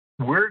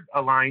we're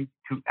aligned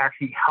to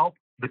actually help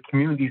the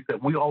communities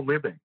that we all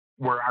live in,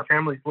 where our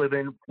families live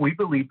in. We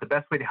believe the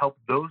best way to help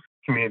those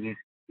communities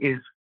is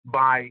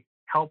by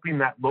helping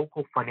that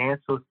local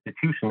financial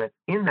institution that's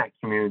in that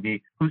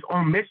community, whose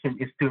own mission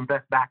is to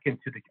invest back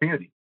into the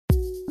community.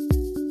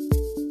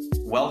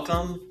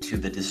 Welcome to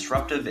the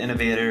Disruptive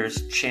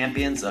Innovators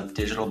Champions of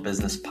Digital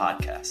Business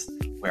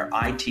podcast, where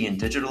IT and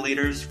digital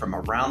leaders from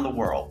around the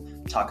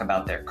world talk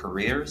about their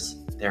careers,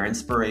 their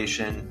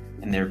inspiration,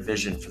 and their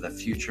vision for the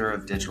future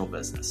of digital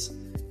business.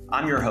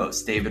 I'm your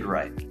host, David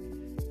Wright.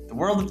 The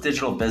world of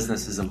digital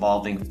business is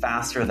evolving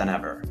faster than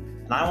ever,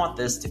 and I want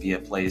this to be a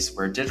place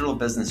where digital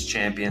business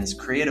champions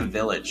create a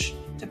village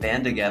to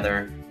band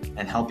together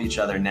and help each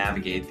other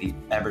navigate the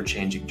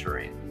ever-changing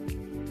terrain.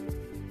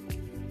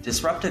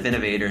 Disruptive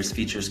Innovators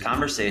features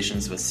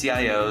conversations with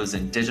CIOs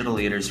and digital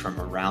leaders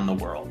from around the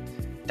world,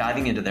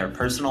 diving into their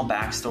personal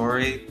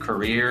backstory,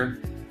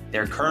 career,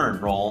 their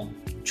current role,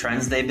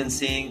 trends they've been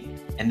seeing,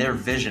 and their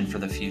vision for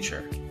the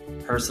future,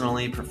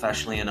 personally,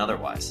 professionally, and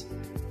otherwise.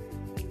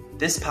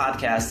 This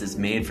podcast is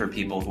made for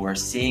people who are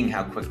seeing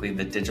how quickly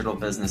the digital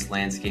business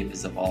landscape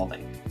is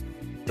evolving.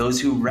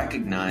 Those who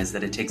recognize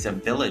that it takes a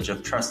village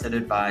of trusted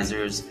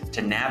advisors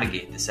to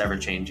navigate this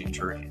ever-changing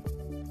terrain.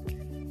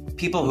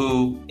 People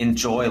who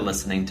enjoy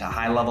listening to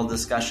high-level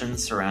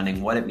discussions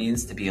surrounding what it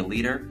means to be a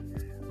leader,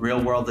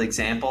 real-world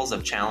examples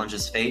of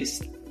challenges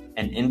faced,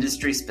 and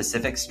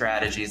industry-specific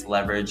strategies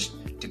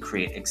leveraged to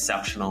create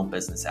exceptional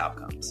business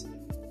outcomes.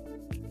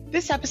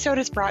 This episode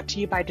is brought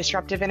to you by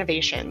Disruptive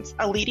Innovations,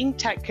 a leading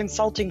tech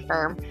consulting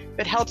firm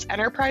that helps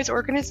enterprise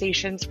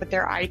organizations with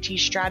their IT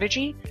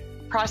strategy,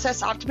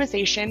 process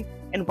optimization,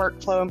 and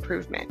workflow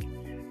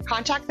improvement.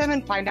 Contact them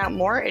and find out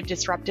more at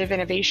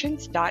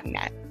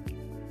disruptiveinnovations.net.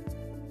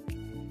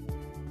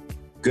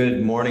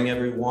 Good morning,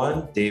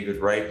 everyone. David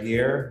Wright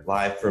here,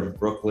 live from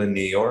Brooklyn,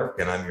 New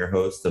York, and I'm your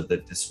host of the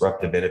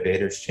Disruptive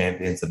Innovators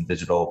Champions of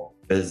Digital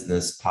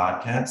Business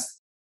podcast.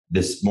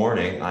 This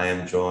morning, I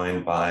am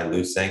joined by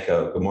Lou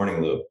Senko. Good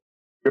morning, Lou.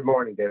 Good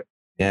morning, David.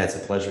 Yeah, it's a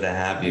pleasure to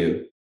have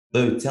you.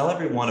 Lou, tell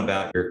everyone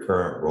about your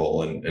current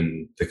role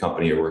and the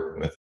company you're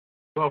working with.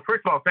 Well,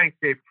 first of all, thanks,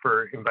 Dave,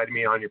 for inviting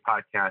me on your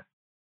podcast.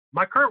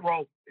 My current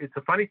role, it's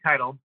a funny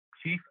title,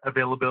 Chief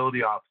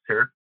Availability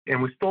Officer,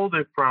 and we stole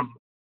it from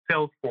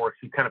Salesforce,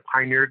 who kind of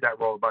pioneered that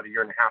role about a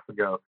year and a half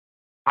ago.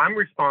 I'm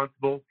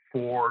responsible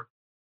for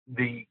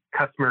the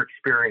customer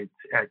experience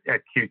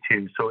at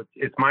Q2. So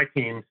it's my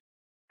teams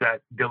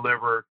that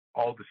deliver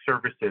all the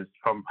services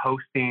from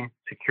hosting,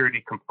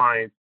 security,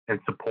 compliance, and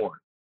support.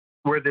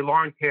 We're the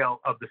long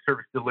tail of the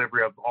service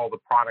delivery of all the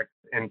products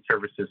and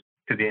services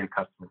to the end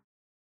customer.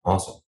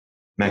 Awesome.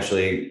 I'm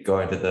actually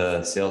going to the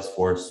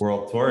Salesforce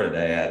World Tour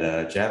today at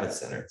Javits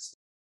Center.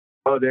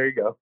 Oh, there you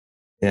go.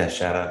 Yeah,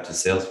 shout out to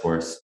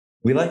Salesforce.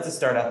 We like to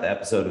start out the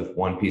episode with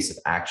one piece of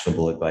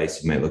actionable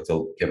advice you might look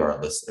to give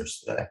our listeners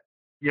today.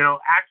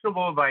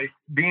 Actionable advice,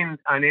 being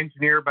an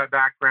engineer by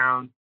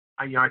background,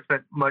 I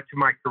spent much of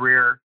my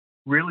career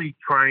really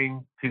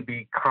trying to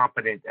be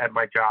competent at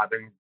my job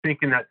and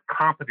thinking that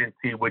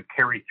competency would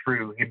carry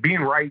through.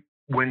 Being right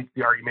wins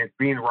the argument.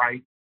 Being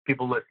right,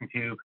 people listen to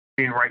you.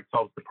 Being right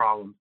solves the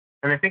problem.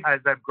 And I think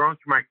as I've grown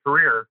through my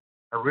career,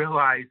 I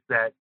realized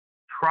that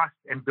trust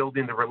and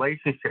building the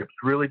relationships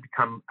really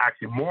become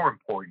actually more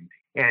important.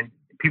 And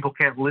people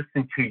can't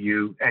listen to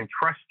you and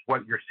trust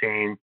what you're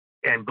saying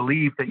and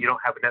believe that you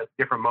don't have a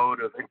different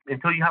motive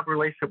until you have a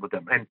relationship with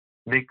them. And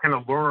they kind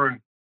of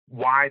learn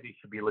why they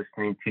should be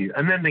listening to you.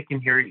 And then they can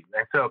hear you.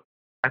 And so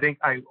I think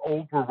I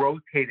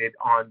over-rotated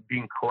on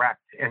being correct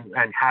and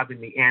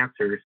having the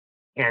answers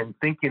and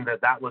thinking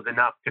that was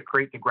enough to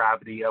create the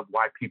gravity of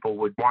why people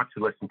would want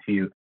to listen to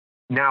you.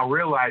 Now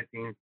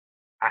realizing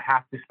I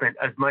have to spend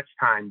as much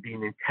time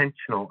being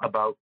intentional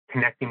about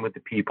connecting with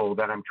the people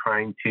that I'm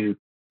trying to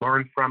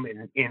learn from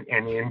and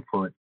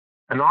influence.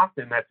 And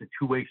often that's a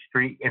two-way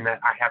street in that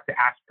I have to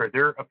ask for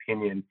their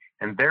opinion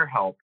and their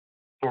help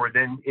for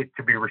then it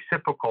to be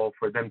reciprocal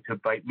for them to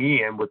invite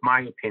me in with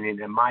my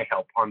opinion and my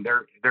help on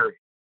their.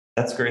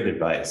 That's great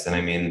advice. And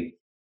I mean,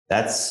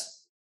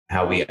 that's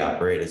how we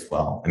operate as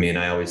well. I mean,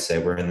 I always say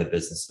we're in the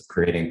business of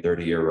creating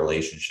 30-year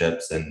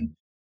relationships and,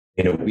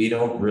 we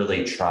don't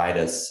really try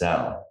to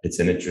sell. It's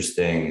an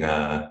interesting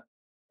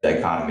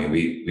dichotomy.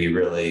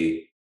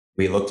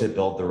 We look to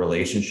build the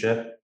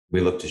relationship. We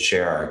look to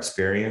share our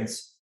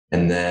experience.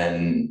 And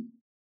then,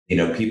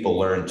 people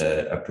learn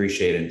to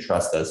appreciate and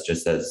trust us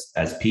just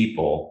as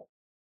people.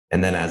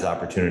 And then as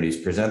opportunities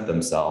present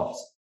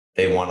themselves,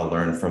 they want to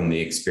learn from the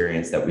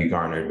experience that we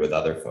garnered with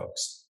other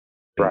folks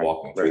and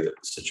walking through the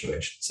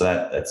situation. So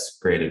that's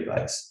great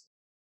advice.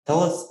 Tell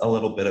us a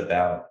little bit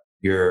about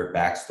your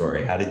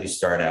backstory. How did you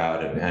start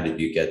out and how did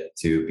you get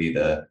to be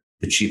the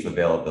Chief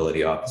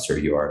Availability Officer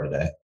you are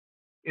today?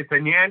 It's a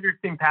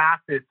meandering path,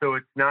 so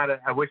it's not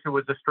I wish it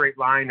was a straight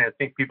line. I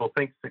think people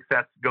think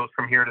success goes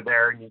from here to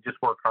there and you just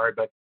work hard,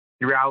 but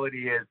the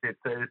reality is it's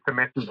a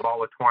messy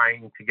ball of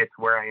twine to get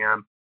to where I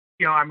am.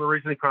 I'm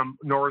originally from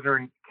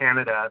northern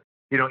Canada.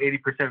 80%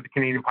 of the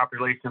Canadian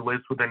population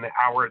lives within an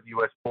hour of the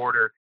U.S.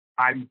 border.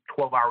 I'm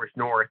 12 hours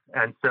north.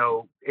 And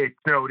so it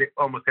snowed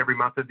almost every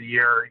month of the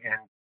year and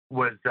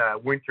was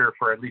winter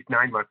for at least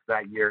 9 months of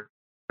that year.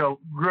 So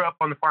grew up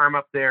on the farm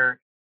up there.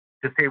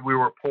 To say we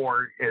were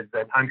poor is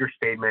an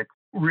understatement.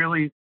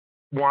 Really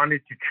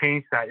wanted to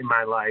change that in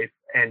my life,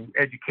 and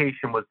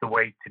education was the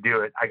way to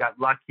do it. I got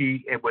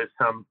lucky. It was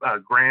some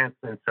grants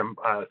and some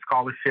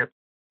scholarships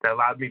that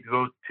allowed me to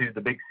go to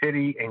the big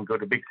city and go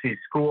to big city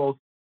schools.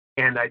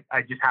 And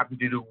I just happened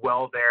to do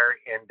well there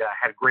and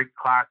had great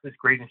classes,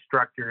 great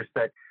instructors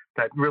that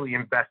really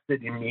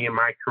invested in me and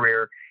my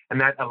career. And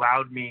that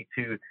allowed me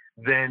to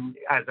then,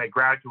 as I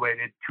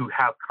graduated, to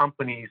have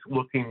companies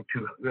looking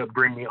to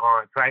bring me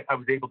on. So I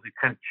was able to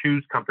kind of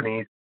choose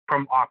companies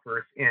from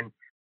offers. And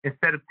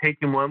instead of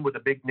taking one with a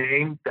big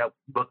name that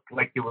looked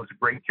like it was a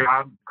great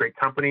job, great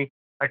company,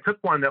 I took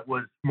one that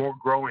was more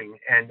growing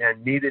and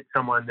needed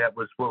someone that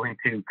was willing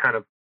to kind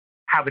of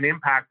have an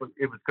impact. But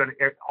it was going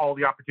to, all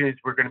the opportunities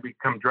were going to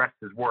become dressed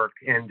as work.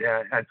 And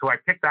so I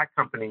picked that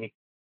company.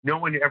 No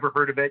one ever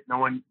heard of it. No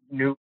one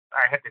knew.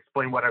 I had to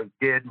explain what I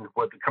did and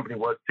what the company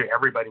was to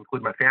everybody,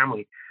 including my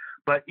family.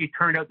 But it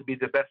turned out to be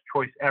the best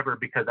choice ever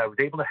because I was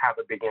able to have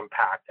a big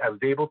impact. I was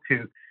able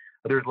to,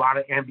 there's a lot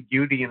of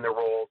ambiguity in the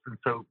roles. And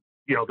so,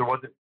 there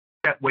wasn't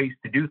set ways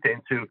to do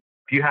things. So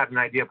if you had an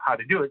idea of how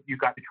to do it, you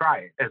got to try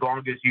it. As long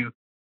as you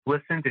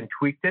listened and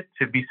tweaked it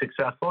to be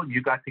successful,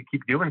 you got to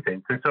keep doing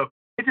things. And so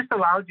it just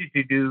allowed you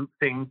to do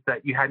things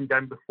that you hadn't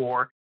done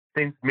before,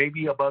 things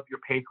maybe above your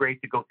pay grade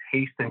to go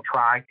taste and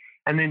try,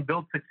 and then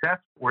build success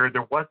where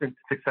there wasn't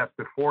success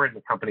before in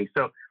the company.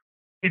 So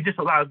it just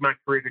allowed my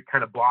career to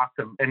kind of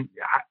blossom and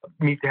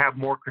me to have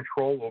more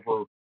control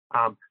over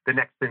the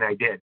next thing I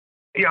did.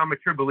 I'm a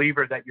true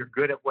believer that you're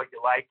good at what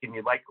you like and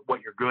you like what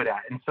you're good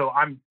at. And so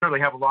I certainly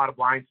have a lot of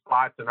blind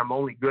spots and I'm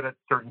only good at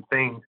certain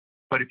things.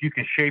 But if you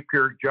can shape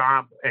your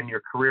job and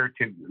your career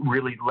to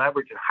really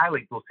leverage and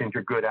highlight those things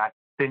you're good at,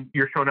 then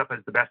you're showing up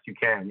as the best you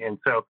can. And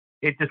so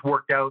it just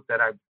worked out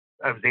that I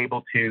was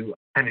able to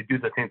kind of do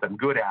the things I'm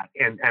good at.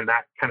 And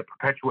that kind of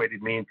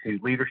perpetuated me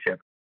into leadership.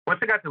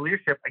 Once I got to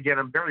leadership, again,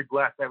 I'm very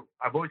blessed.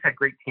 I've always had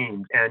great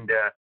teams and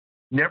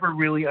never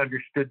really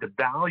understood the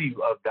value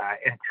of that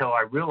until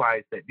I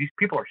realized that these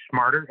people are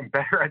smarter and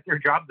better at their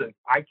jobs than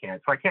I can.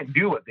 So I can't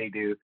do what they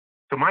do.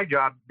 So my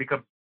job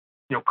becomes,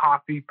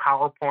 coffee,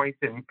 PowerPoints,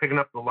 and picking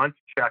up the lunch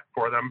check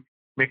for them,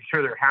 making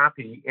sure they're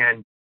happy.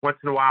 And once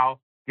in a while,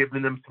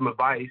 giving them some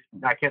advice.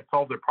 I can't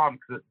solve their problem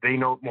because they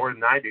know more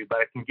than I do, but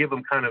I can give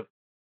them kind of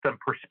some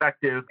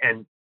perspective,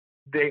 and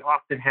they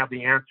often have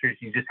the answers.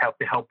 You just have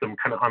to help them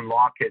kind of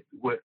unlock it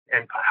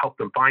and help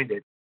them find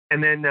it.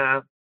 And then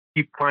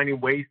keep finding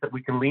ways that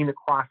we can lean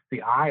across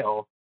the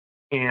aisle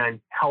and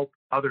help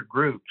other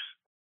groups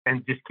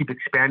and just keep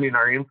expanding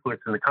our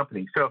influence in the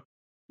company. So,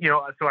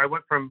 so I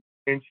went from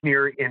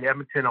engineer in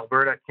Edmonton,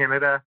 Alberta,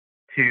 Canada,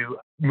 to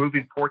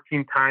moving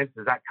 14 times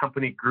as that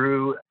company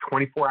grew.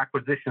 24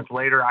 acquisitions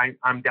later,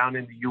 I'm down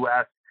in the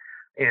U.S.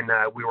 and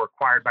we were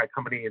acquired by a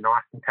company in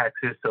Austin,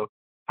 Texas. So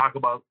talk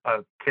about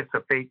a kiss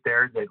of fate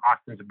there. That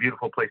Austin's a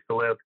beautiful place to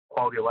live.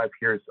 Quality of life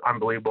here is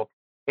unbelievable.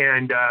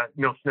 And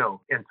no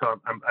snow. And so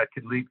I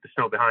could leave the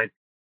snow behind.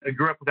 I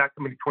grew up with that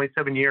company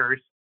 27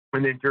 years.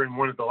 And then during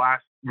one of the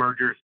last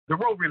mergers, the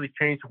role really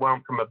changed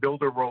from a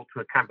builder role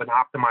to a kind of an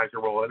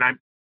optimizer role. And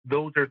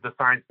those are the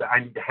signs that I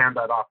need to hand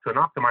that off to an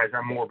optimizer.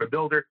 I'm more of a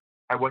builder.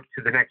 I went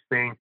to the next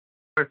thing.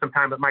 Spent some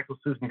time at Michael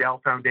Susan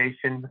Dell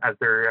Foundation as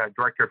their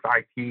director of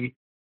IT.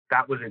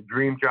 That was a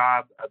dream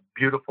job, a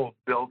beautiful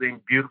building,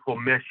 beautiful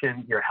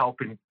mission. You're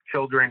helping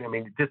children. I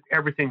mean, just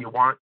everything you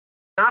want.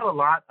 Not a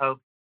lot of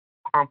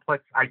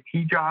complex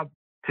IT job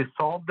to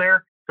solve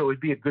there. So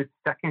it'd be a good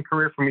second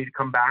career for me to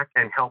come back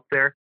and help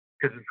there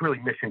because it's really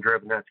mission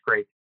driven. That's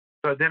great.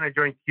 So then I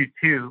joined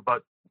Q2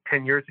 about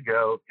 10 years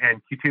ago,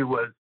 and Q2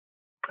 was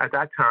at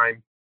that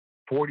time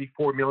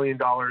 $44 million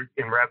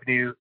in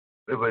revenue.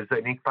 It was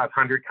an Inc.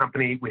 500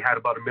 company. We had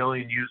about 1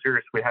 million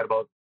users. We had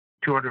about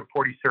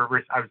 240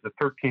 servers. I was the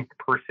 13th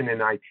person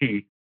in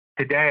IT.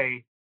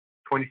 Today,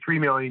 23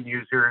 million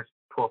users,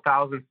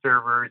 12,000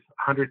 servers,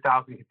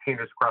 100,000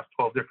 containers across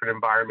 12 different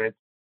environments.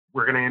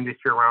 We're going to end this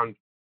year around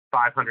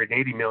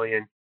 580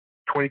 million,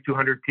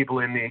 2,200 people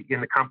in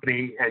the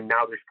company, and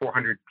now there's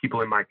 400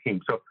 people in my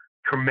team. So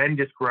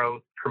tremendous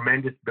growth,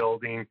 tremendous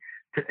building,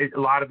 a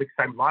lot of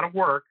excitement, a lot of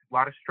work, a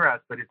lot of stress,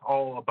 but it's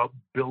all about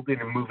building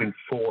and moving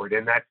forward.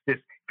 And that's just,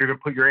 if you're going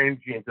to put your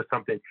energy into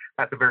something,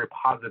 that's a very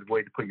positive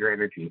way to put your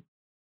energy.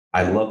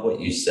 I love what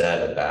you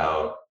said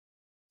about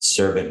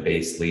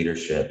servant-based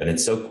leadership. And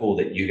it's so cool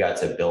that you got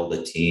to build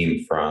a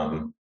team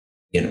from,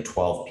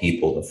 12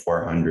 people to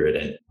 400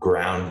 and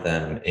ground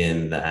them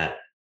in that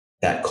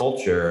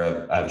culture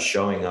of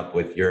showing up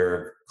with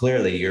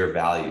clearly your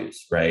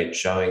values, right?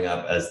 Showing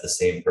up as the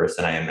same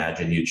person I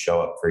imagine you'd show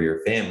up for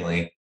your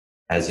family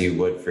as you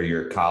would for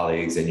your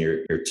colleagues and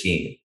your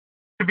team.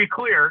 To be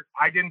clear,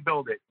 I didn't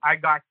build it.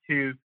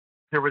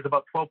 There was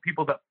about 12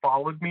 people that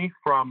followed me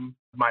from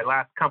my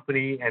last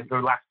company and the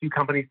last few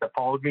companies that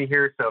followed me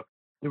here. So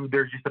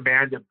there's just a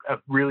band of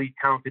really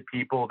talented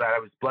people that I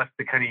was blessed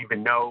to kind of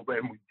even know,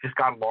 and we just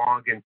got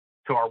along. And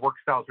So our work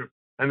styles are,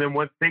 and then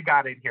once they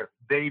got in here,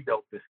 they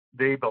built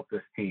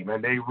this team.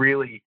 And they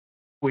really,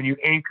 when you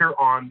anchor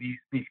on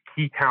these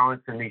key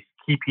talents and these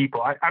key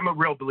people, I'm a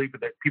real believer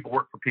that people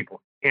work for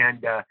people,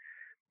 and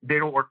they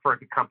don't work for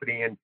the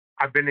company. And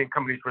I've been in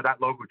companies where that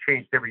logo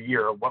changed every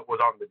year of what was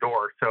on the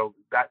door. So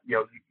that,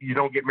 you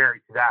don't get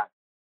married to that.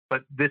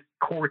 But this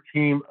core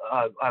team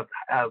of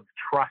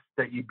trust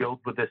that you build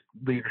with this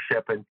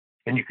leadership,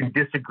 and you can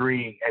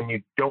disagree, and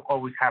you don't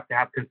always have to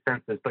have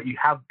consensus, but you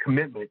have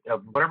commitment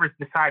of whatever's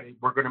decided,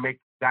 we're going to make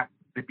that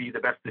to be the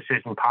best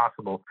decision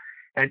possible.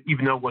 And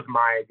even though it was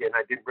my idea and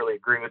I didn't really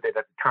agree with it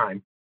at the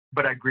time,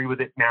 but I agree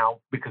with it now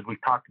because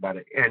we've talked about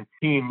it. And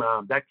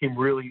that team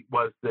really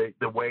was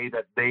the way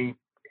that they've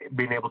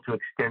been able to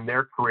extend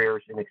their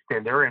careers and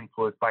extend their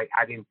influence by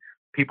adding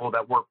people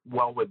that work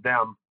well with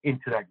them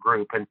into that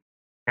group.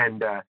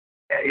 And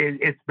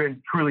it's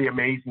been truly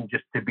amazing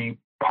just to be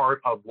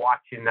part of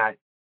watching that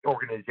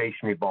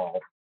organization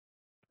evolve.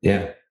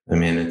 Yeah. I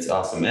mean, it's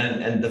awesome.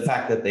 And the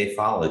fact that they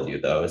followed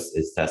you, though,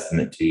 is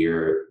testament to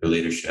your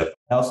leadership.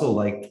 I also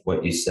liked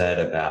what you said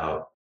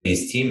about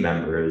these team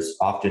members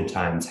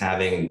oftentimes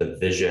having the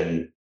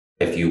vision,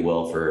 if you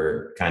will,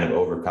 for kind of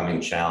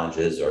overcoming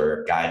challenges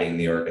or guiding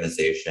the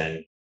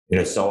organization.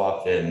 So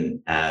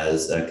often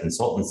as a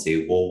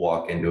consultancy, we'll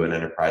walk into an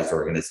enterprise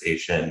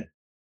organization,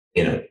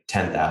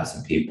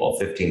 10,000 people,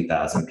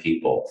 15,000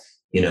 people,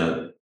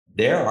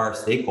 there are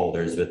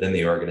stakeholders within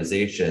the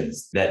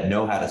organizations that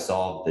know how to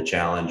solve the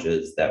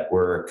challenges that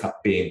we're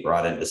being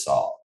brought in to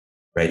solve,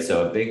 right?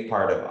 So a big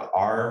part of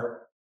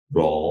our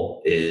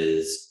role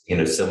is,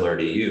 similar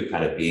to you,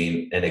 kind of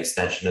being an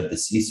extension of the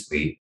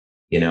C-suite,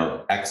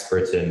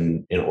 experts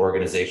in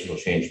organizational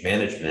change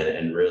management,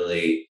 and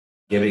really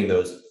giving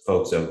those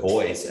folks a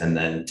voice and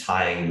then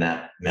tying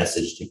that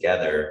message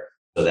together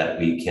so that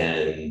we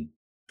can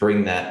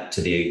bring that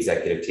to the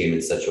executive team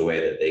in such a way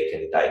that they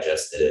can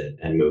digest it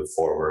and move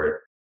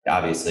forward.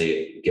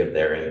 Obviously, give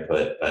their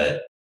input,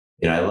 but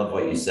I love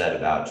what you said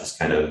about just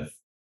kind of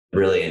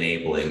really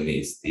enabling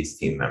these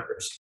team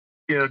members.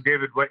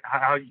 David,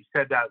 how you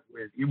said that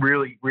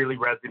really, really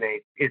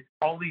resonates. It's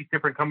all these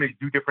different companies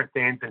do different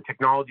things, and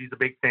technology is a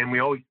big thing. We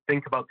always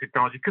think about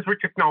technology because we're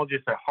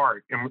technologists at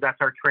heart, and that's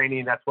our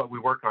training. That's what we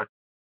work on.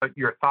 But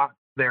your thoughts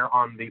there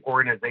on the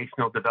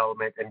organizational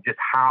development and just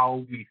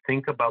how we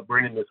think about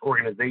bringing this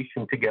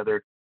organization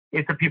together.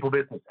 It's a people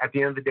business. At the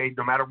end of the day,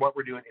 no matter what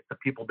we're doing, it's a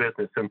people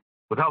business. And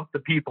without the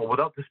people,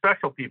 without the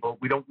special people,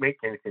 we don't make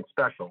anything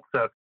special.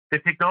 So the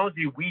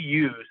technology we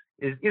use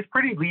is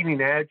pretty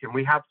leading edge, and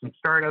we have some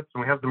startups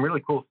and we have some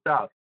really cool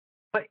stuff.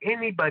 But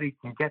anybody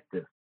can get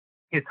this.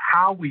 It's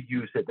how we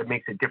use it that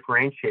makes it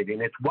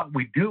differentiating. It's what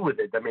we do with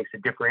it that makes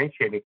it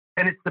differentiating.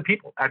 And it's the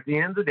people. At the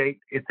end of the day,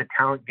 it's a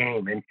talent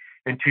game.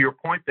 And to your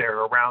point there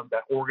around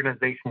that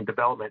organization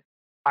development,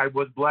 I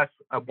was blessed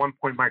at one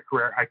point in my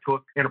career. I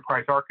took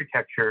enterprise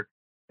architecture,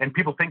 and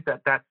people think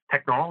that that's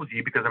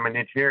technology because I'm an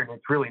engineer, and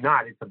it's really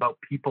not. It's about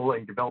people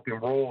and developing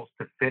roles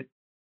to fit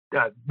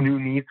new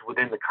needs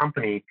within the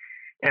company.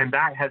 And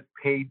that has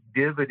paid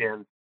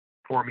dividends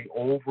for me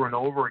over and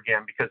over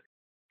again, because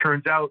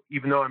turns out,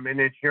 even though I'm an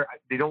engineer,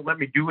 they don't let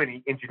me do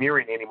any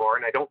engineering anymore,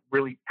 and I don't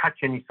really touch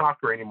any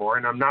software anymore,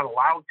 and I'm not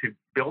allowed to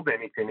build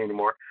anything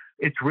anymore.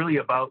 It's really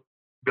about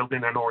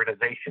building an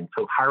organization.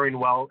 So hiring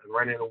well and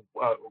running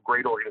a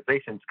great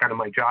organization is kind of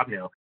my job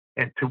now.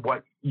 And to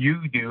what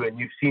you do, and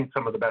you've seen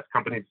some of the best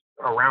companies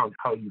around,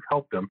 how you've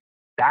helped them,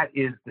 that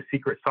is the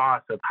secret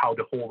sauce of how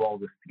to hold all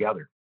this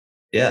together.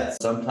 Yeah,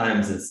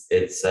 sometimes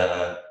it's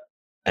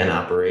an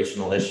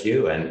operational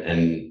issue,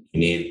 and you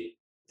need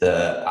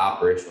the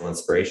operational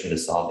inspiration to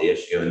solve the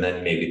issue, and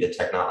then maybe the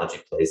technology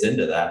plays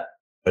into that,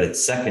 but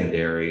it's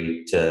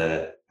secondary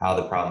to how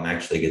the problem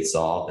actually gets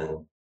solved.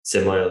 And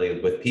similarly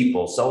with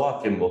people, so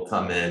often we'll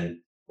come in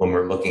when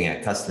we're looking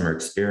at customer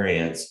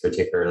experience,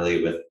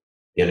 particularly with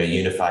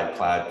unified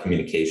cloud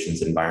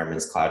communications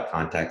environments, cloud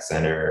contact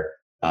center,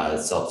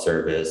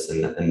 self-service,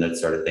 and that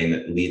sort of thing,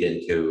 that lead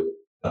into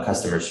a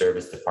customer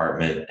service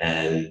department,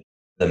 and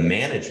the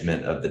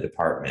management of the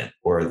department,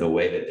 or the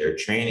way that they're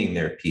training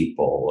their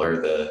people, or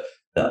the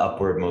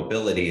upward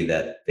mobility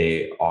that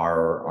they are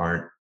or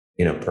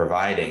aren't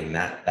providing,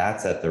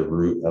 that's at the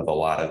root of a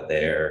lot of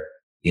their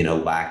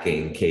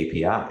lacking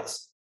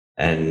KPIs.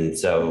 And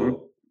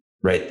so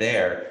right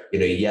there,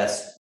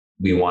 yes,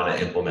 we want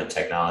to implement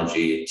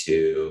technology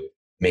to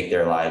make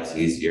their lives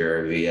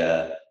easier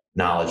via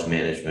knowledge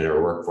management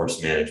or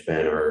workforce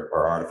management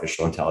or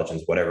artificial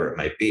intelligence, whatever it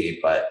might be.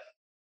 But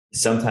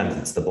sometimes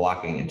it's the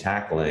blocking and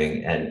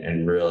tackling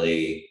and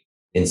really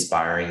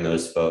inspiring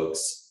those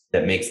folks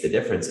that makes the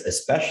difference.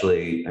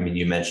 Especially,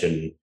 you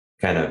mentioned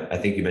I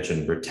think you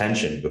mentioned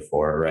retention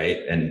before, right?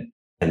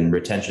 And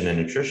retention and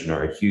attrition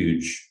are a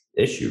huge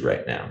issue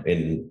right now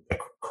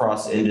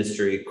across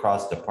industry,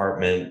 cross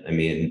department.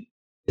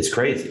 It's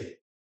crazy.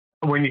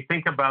 When you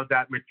think about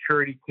that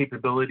maturity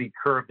capability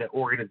curve that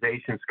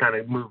organizations kind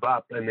of move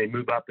up and they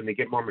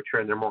get more mature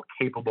and they're more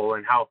capable,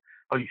 and how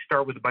oh, you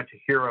start with a bunch of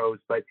heroes,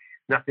 but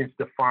nothing's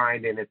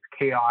defined and it's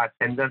chaos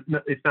and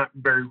it's not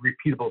very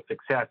repeatable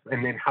success.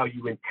 And then how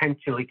you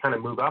intentionally kind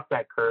of move up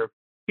that curve,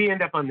 you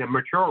end up on the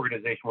mature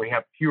organization where you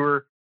have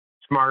fewer,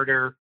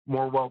 smarter,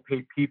 more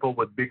well-paid people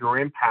with bigger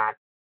impact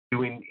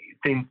doing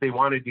things they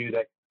want to do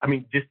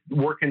just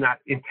working that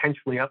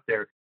intentionally up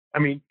there.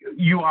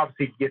 You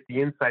obviously get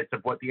the insights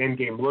of what the end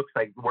game looks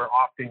like, where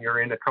often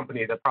you're in a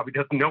company that probably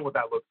doesn't know what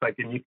that looks like,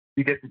 and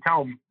you get to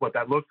tell them what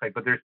that looks like.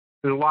 But there's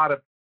a lot of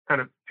kind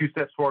of 2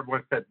 steps forward,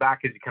 1 step back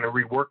as you kind of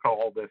rework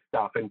all this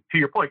stuff. And to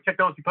your point,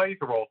 technology plays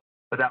a role,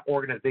 but that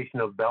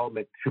organizational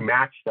development to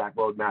match that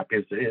roadmap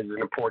is an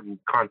important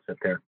concept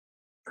there.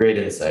 Great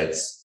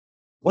insights.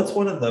 What's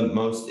one of the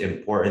most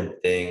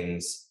important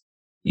things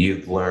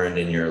you've learned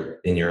in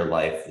your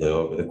life,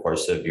 though, over the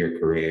course of your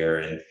career?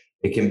 And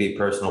it can be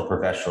personal,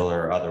 professional,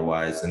 or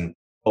otherwise. And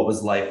what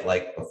was life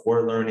like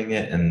before learning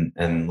it,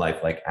 and life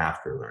like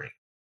after learning?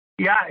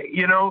 Yeah,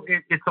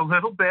 it's a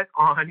little bit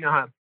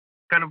on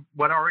kind of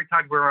what I already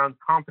talked about around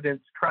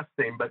confidence,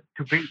 trusting, but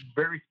to be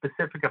very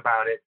specific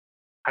about it,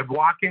 I'd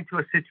walk into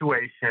a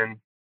situation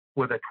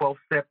with a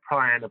 12-step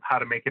plan of how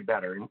to make it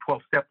better. And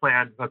 12-step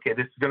plan, okay,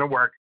 this is going to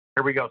work.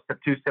 Here we go. Step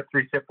 2, step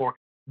 3, step 4.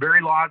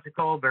 Very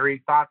logical,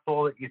 very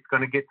thoughtful. It's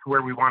going to get to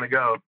where we want to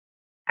go.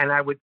 And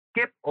I would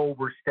skip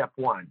over step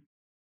 1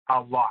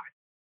 a lot.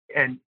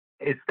 And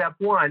step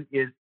 1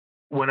 is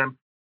when I'm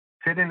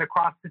sitting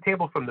across the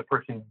table from the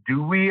person,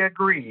 do we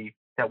agree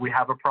that we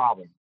have a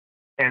problem?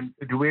 And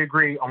do we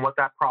agree on what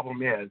that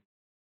problem is?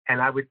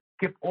 And I would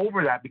skip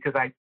over that because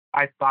I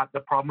thought the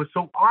problem was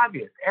so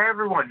obvious.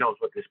 Everyone knows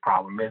what this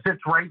problem is.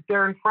 It's right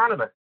there in front of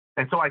us.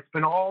 And so I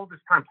spent all this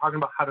time talking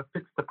about how to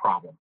fix the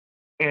problem.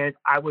 And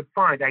I would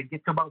find I'd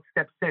get to about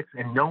step 6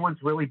 and no one's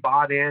really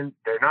bought in.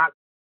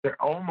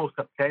 They're almost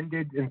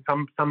offended in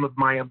some of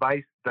my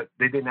advice that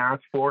they didn't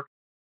ask for.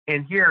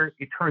 And here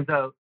it turns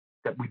out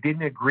that we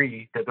didn't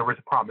agree that there was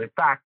a problem. In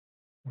fact,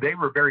 they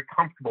were very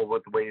comfortable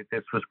with the way that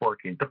this was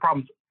working. The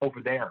problem's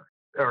over there,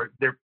 or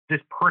they're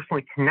just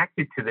personally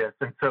connected to this.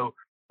 And so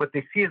what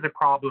they see as a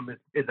problem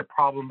is a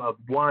problem of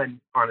 1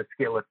 on a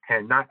scale of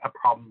 10, not a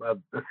problem of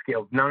a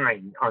scale of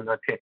 9 on a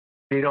 10.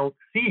 They don't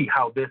see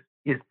how this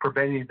is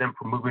preventing them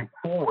from moving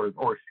forward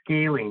or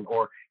scaling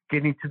or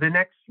getting to the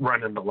next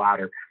run in the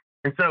ladder.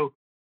 And so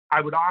I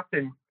would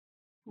often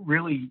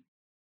really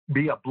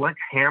be a blunt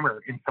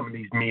hammer in some of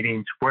these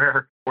meetings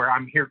where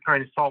I'm here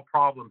trying to solve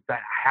problems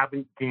that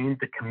haven't gained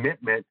the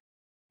commitment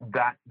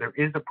that there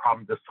is a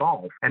problem to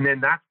solve. And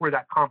then that's where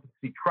that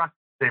competency trust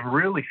then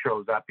really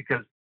shows up,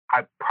 because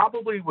I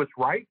probably was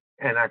right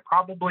and I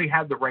probably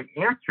had the right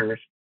answers,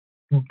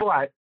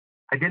 but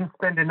I didn't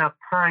spend enough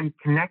time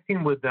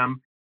connecting with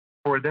them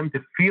for them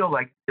to feel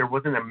like there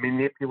wasn't a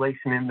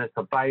manipulation in this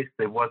advice,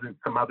 there wasn't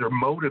some other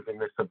motive in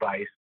this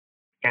advice,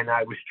 and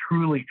I was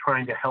truly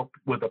trying to help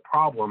with a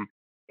problem.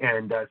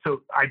 And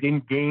so I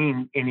didn't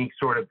gain any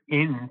sort of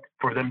in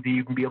for them to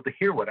even be able to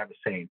hear what I was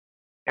saying.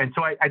 And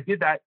so I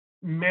did that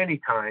many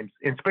times,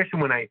 and especially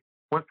when I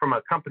went from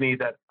a company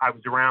that I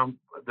was around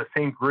the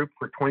same group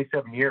for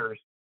 27 years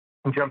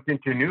and jumped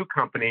into a new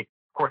company.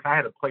 Of course, I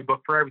had a playbook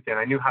for everything.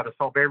 I knew how to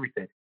solve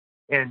everything.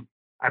 And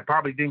I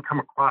probably didn't come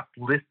across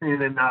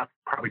listening enough,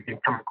 probably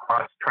didn't come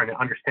across trying to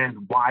understand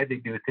why they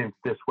do things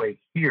this way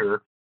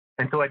here.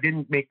 And so I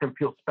didn't make them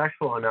feel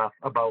special enough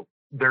about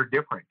they're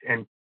different.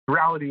 And the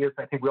reality is,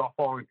 I think we all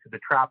fall into the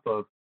trap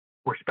of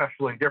we're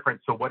special and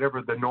different. So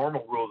whatever the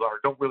normal rules are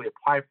don't really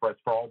apply for us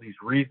for all these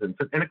reasons.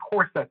 And of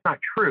course, that's not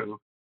true.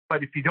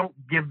 But if you don't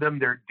give them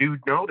their due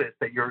notice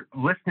that you're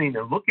listening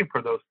and looking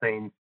for those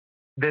things,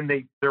 then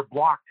they're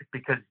blocked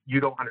because you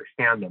don't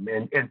understand them.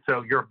 And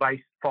so your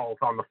advice falls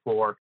on the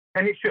floor.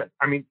 And it should.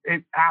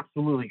 It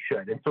absolutely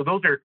should. And so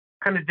those are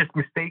kind of just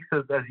mistakes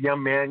as a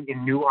young man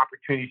in new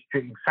opportunities,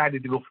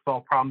 excited to go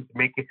solve problems,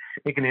 make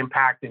an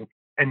impact, and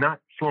not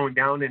slowing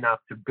down enough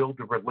to build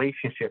the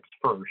relationships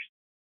first.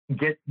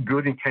 Get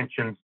good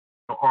intentions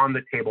on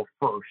the table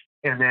first,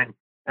 and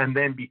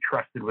then be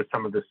trusted with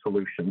some of the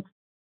solutions.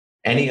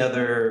 Any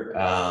other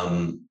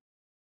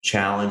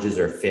challenges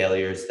or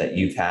failures that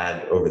you've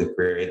had over the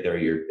career that are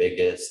your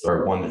biggest,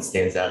 or one that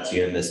stands out to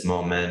you in this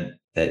moment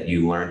that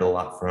you learned a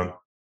lot from?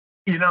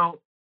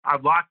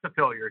 I've lots of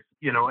failures,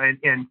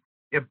 and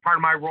part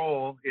of my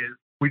role is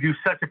we do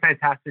such a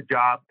fantastic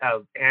job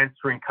of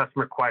answering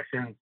customer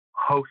questions,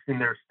 hosting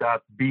their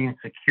stuff, being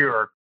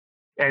secure.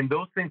 And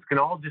those things can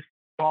all just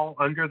fall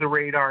under the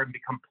radar and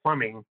become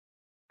plumbing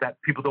that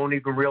people don't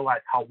even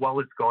realize how well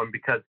it's going,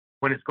 because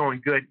when it's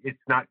going good, it's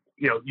not,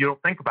 you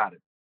don't think about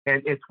it.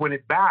 And it's when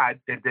it's bad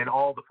that then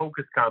all the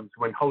focus comes,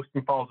 when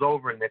hosting falls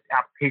over and the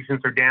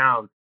applications are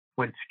down,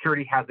 when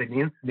security has an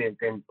incident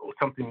and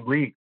something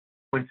leaks,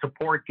 when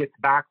support gets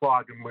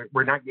backlogged and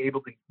we're not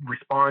able to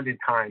respond in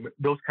time,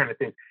 those kind of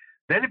things.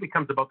 Then it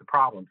becomes about the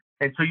problems.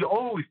 And so you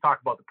always talk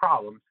about the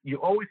problems. You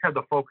always have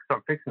the focus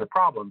on fixing the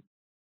problems.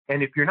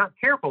 And if you're not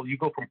careful, you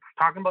go from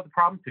talking about the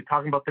problem to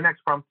talking about the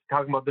next problem to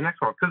talking about the next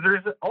one, because there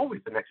is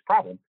always the next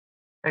problem.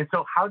 And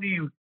so how do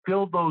you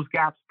fill those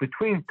gaps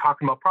between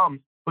talking about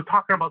problems but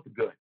talking about the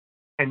good?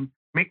 And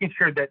making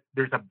sure that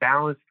there's a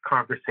balanced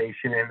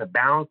conversation and a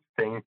balanced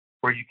thing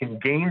where you can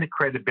gain the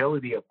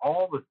credibility of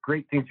all the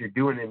great things you're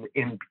doing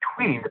in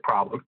between the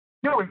problems.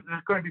 There's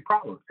going to be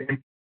problems.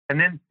 And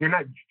then you're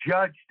not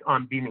judged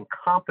on being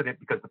incompetent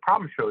because the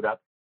problem showed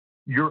up.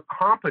 You're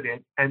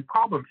competent and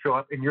problems show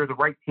up, and you're the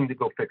right team to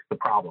go fix the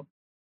problem.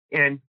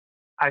 And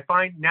I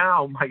find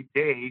now my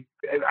day,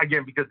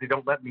 again, because they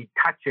don't let me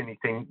touch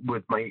anything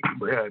with my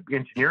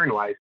engineering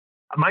wise,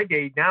 my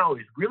day now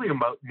is really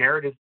about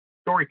narrative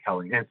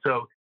storytelling. And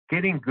so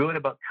getting good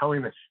about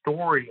telling a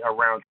story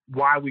around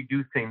why we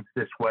do things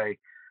this way,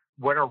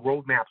 what our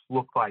roadmaps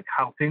look like,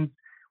 how things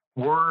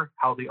were,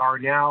 how they are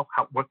now,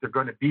 what they're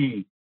going to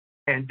be,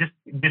 and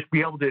just be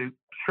able to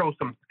show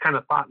some kind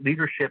of thought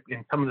leadership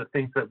in some of the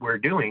things that we're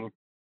doing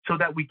so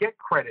that we get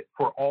credit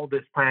for all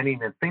this planning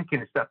and thinking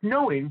and stuff,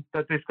 knowing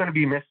that there's going to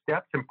be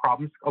missteps and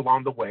problems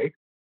along the way.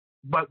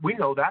 But we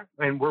know that,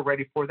 and we're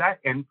ready for that,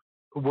 and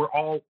we're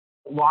all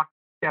locked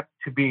step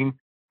to being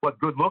what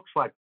good looks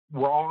like.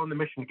 We're all on the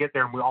mission to get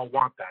there, and we all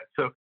want that.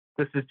 So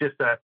this is just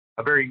a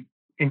very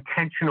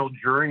intentional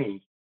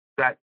journey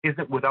that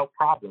isn't without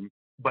problems,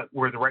 but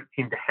we're the right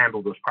team to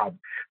handle those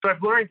problems. So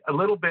I've learned a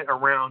little bit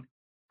around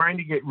trying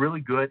to get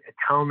really good at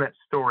telling that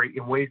story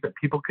in ways that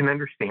people can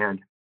understand.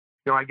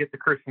 I get the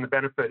curse and the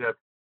benefit of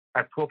I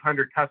have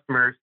 1,200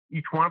 customers.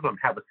 Each one of them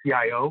have a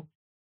CIO,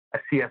 a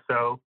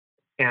CSO,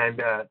 and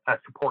a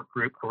support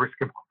group, a risk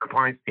and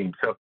compliance team.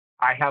 So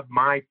I have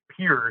my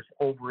peers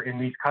over in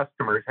these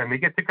customers, and they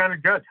get to kind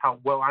of judge how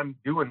well I'm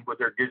doing with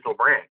their digital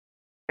brand.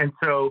 And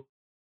so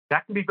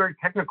that can be very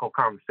technical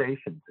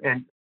conversations.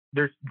 And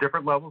there's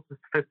different levels of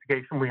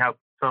sophistication. We have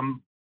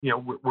some,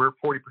 we're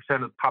 40%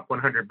 of the top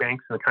 100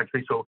 banks in the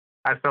country. So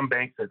I have some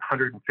banks at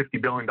 $150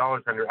 billion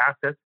under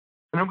assets.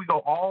 And then we go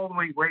all the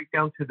way right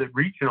down to the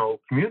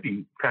regional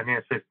community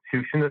financial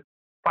institution that's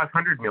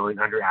 500 million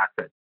under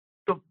assets.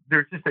 So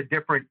there's just a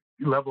different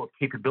level of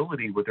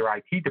capability with their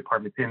IT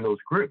departments in those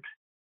groups.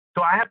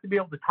 So I have to be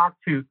able to talk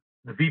to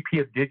the VP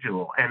of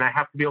digital, and I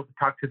have to be able to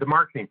talk to the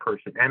marketing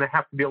person, and I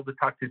have to be able to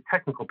talk to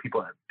technical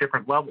people at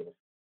different levels.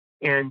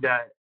 And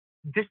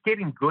just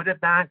getting good at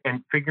that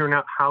and figuring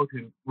out how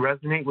to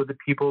resonate with the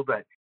people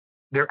that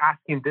they're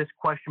asking this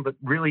question, but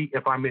really,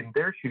 if I'm in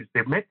their shoes,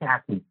 they're meant to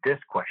ask me this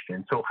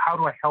question. So how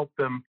do I help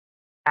them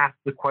ask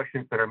the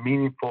questions that are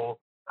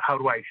meaningful? How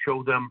do I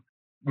show them,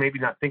 maybe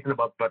not thinking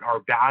about, but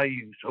our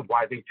values of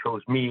why they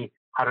chose me,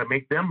 how to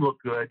make them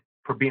look good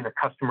for being a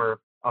customer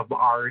of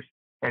ours?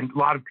 And a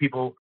lot of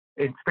people,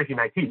 especially in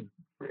IT,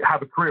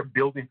 have a career of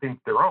building things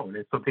their own.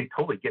 And so they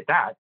totally get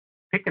that.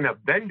 Picking a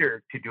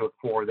vendor to do it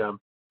for them,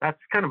 that's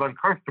kind of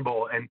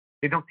uncomfortable, and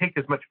they don't take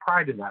as much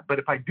pride in that. But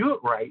if I do it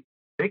right,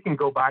 they can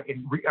go by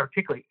and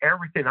articulate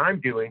everything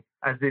I'm doing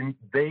as in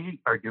they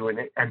are doing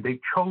it, and they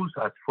chose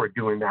us for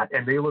doing that.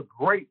 And they look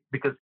great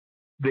because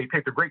they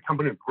picked a great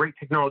company with great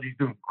technology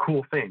doing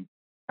cool things.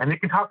 And they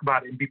can talk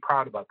about it and be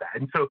proud about that.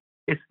 And so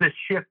it's this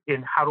shift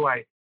in how do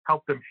I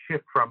help them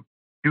shift from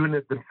doing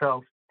it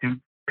themselves to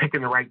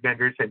picking the right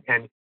vendors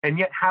and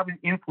yet having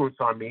influence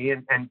on me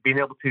and being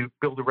able to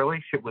build a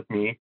relationship with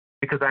me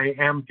because I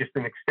am just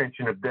an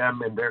extension of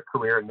them and their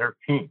career and their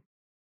team.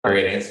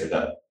 Great answer,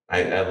 Doug.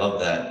 I love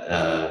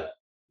that.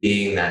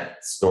 Being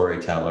that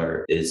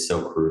storyteller is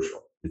so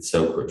crucial. It's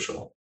so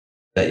crucial.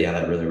 That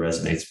really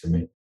resonates for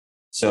me.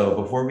 So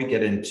before we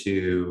get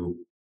into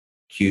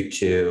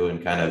Q2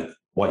 and kind of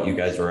what you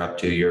guys were up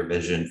to, your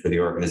vision for the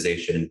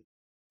organization,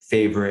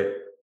 favorite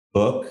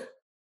book,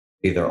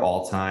 either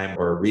all time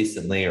or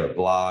recently, or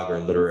blog or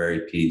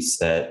literary piece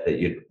that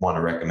you'd want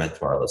to recommend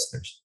to our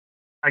listeners?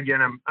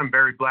 Again, I'm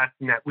very blessed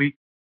in that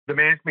the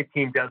management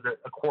team does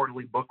a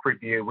quarterly book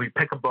review. We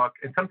pick a book,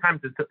 and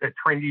sometimes it's a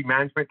trendy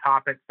management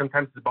topic.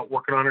 Sometimes it's about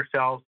working on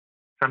ourselves.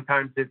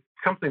 Sometimes it's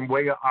something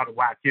way out of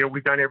whack.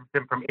 We've done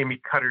everything from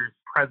Amy Cutter's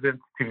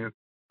Presence to,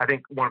 I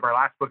think one of our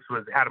last books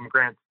was Adam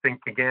Grant's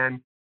Think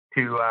Again,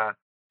 to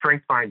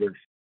Strength Finders.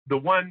 The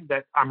one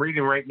that I'm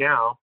reading right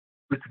now,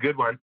 it's a good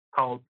one,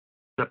 called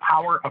The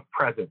Power of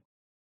Presence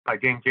by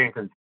James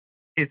Jenkins.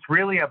 It's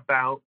really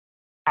about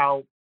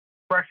how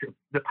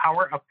the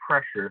power of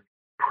pressure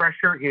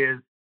is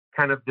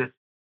kind of this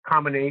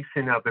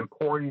combination of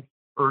importance,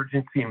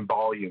 urgency, and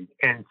volume.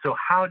 And so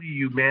how do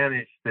you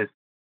manage this?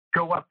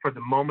 Show up for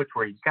the moments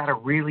where you've got to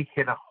really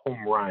hit a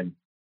home run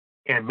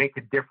and make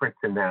a difference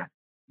in that.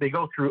 They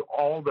go through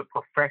all the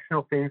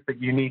professional things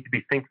that you need to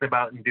be thinking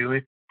about and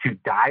doing, to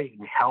diet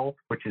and health,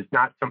 which is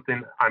not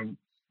something I'm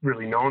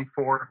really known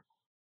for,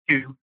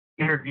 to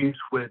interviews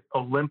with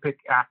Olympic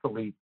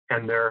athletes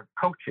and their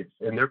coaches.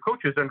 And their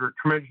coaches under a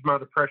tremendous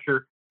amount of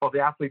pressure while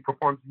the athlete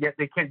performs, yet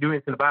they can't do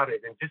anything about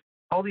it. And just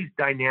all these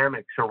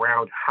dynamics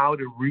around how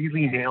to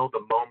really nail the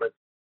moments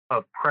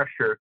of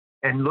pressure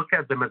and look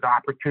at them as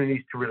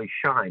opportunities to really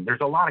shine.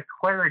 There's a lot of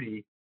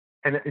clarity,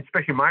 and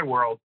especially in my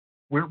world,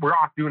 we're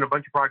off doing a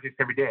bunch of projects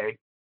every day.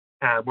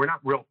 We're not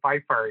real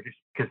firefighters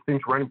because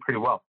things are running pretty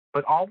well.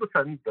 But all of a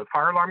sudden, the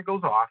fire alarm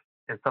goes off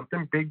and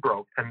something big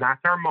broke, and that's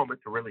our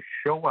moment to really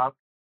show up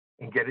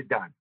and get it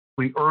done.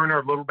 We earn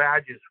our little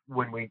badges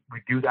when we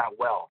do that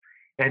well.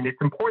 And it's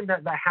important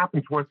that that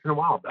happens once in a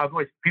while.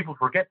 Otherwise, people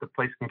forget the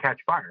place can catch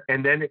fire.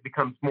 And then it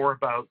becomes more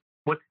about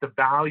what's the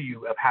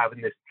value of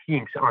having this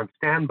team on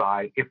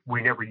standby if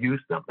we never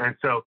use them. And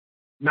so,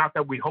 not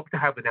that we hope to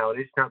have an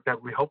outage, not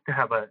that we hope to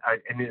have an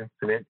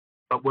incident,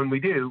 but when we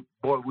do,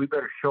 boy, we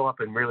better show up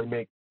and really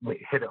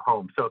hit it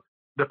home. So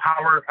the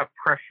power of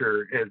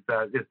pressure is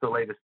the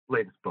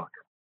latest book.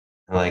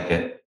 I like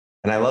it.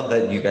 And I love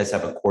that you guys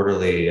have a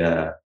quarterly,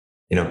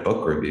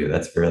 book review.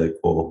 That's really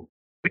cool.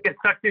 We get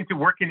sucked into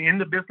working in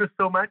the business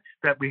so much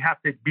that we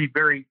have to be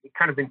very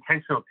kind of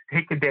intentional to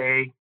take a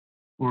day.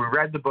 We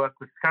read the book,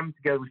 we come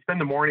together, we spend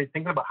the morning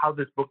thinking about how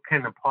this book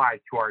can apply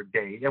to our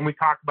day. And we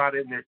talk about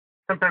it, and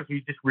sometimes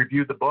we just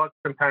review the book.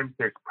 Sometimes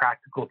there's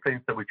practical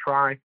things that we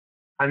try.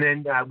 And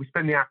then we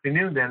spend the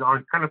afternoon then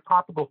on kind of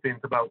topical things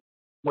about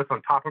what's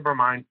on top of our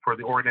mind for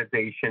the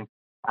organization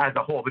as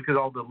a whole, because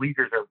all the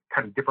leaders are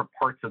kind of different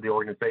parts of the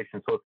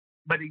organization. So,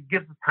 but it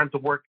gives us time to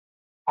work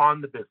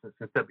on the business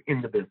instead of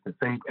in the business.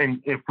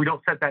 And if we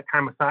don't set that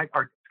time aside,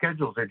 our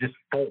schedules are just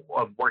full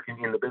of working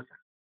in the business.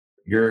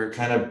 Your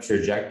kind of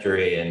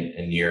trajectory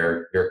and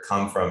your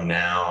come from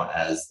now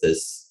as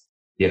this,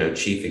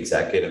 chief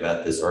executive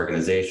at this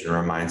organization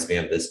reminds me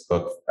of this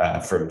book,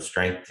 From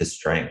Strength to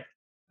Strength,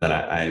 that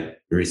I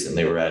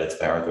recently read. It's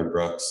by Arthur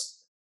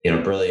Brooks,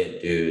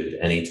 brilliant dude.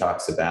 And he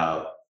talks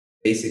about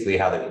basically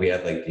how that we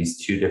have like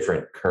these two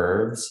different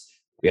curves.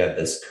 We have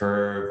this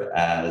curve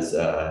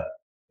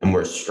and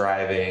we're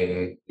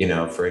striving,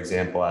 for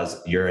example,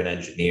 as you're an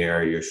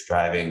engineer, you're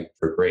striving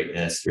for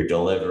greatness, you're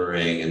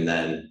delivering. And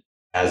then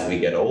as we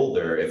get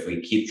older, if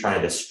we keep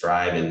trying to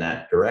strive in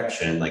that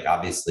direction, like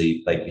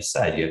obviously, like you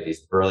said, you have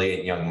these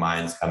brilliant young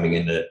minds coming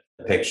into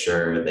the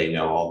picture. They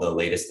know all the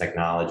latest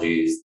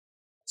technologies.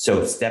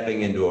 So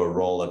stepping into a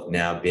role of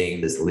now being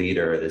this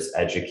leader, this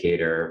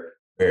educator,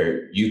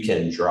 where you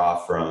can draw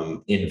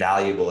from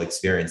invaluable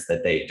experience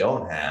that they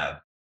don't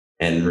have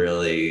and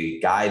really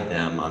guide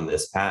them on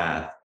this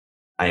path.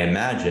 I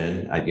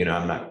imagine,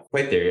 I'm not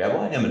quite there yet.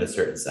 Well, I am in a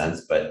certain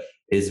sense, but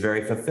is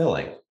very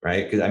fulfilling,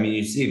 right? Because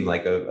you seem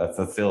like a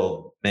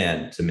fulfilled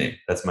man to me.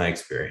 That's my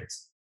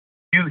experience.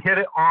 You hit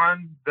it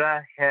on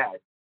the head.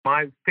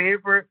 My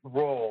favorite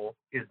role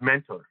is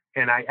mentor.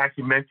 And I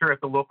actually mentor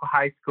at the local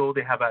high school.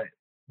 They have a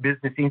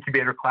business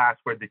incubator class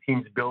where the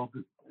teams build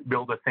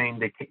a thing.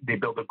 They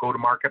build a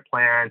go-to-market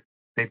plan.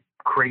 They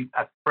create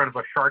a front of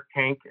a Shark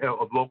Tank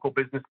of local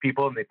business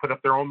people, and they put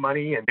up their own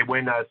money, and they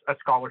win a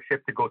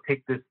scholarship to go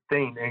take this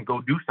thing and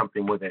go do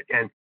something with it.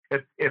 And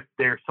if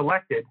they're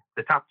selected,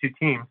 the top two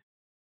teams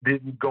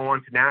didn't go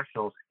on to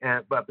nationals,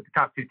 but the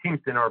top two teams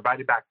then are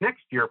invited back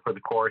next year for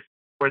the course,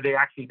 where they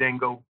actually then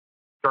go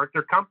start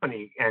their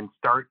company and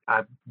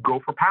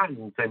go for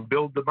patents and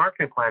build the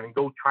marketing plan and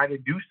go try to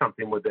do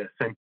something with this.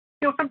 And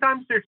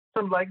sometimes there's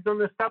some legs on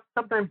this stuff,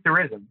 sometimes there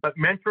isn't. But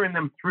mentoring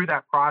them through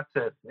that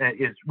process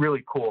is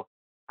really cool.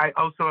 I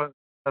also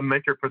a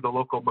mentor for the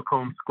local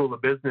Macomb School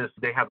of Business.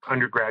 They have an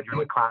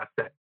undergraduate class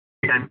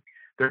and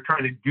they're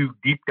trying to do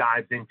deep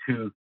dives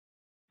into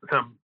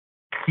some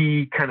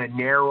key kind of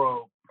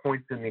narrow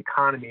points in the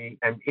economy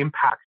and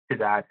impacts to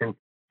that. And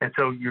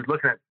so you're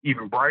looking at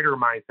even brighter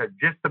minds that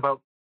just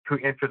about to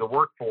enter the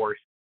workforce,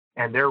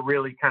 and they're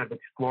really kind of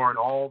exploring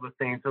all the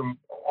things and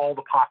all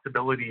the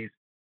possibilities.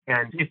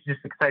 And it's just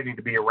exciting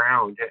to be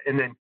around. And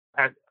then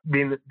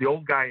being the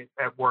old guy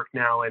at work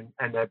now and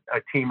a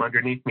team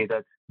underneath me,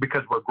 that's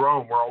because we're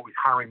growing, we're always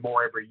hiring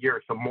more every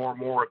year. So more and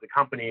more of the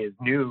company is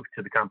new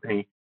to the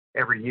company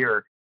every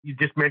year.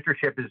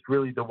 Mentorship is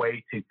really the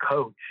way to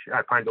coach.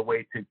 I find a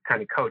way to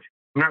kind of coach.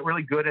 I'm not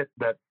really good at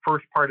the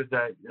first part of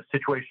the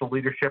situational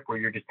leadership where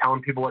you're just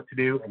telling people what to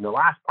do, and the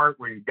last part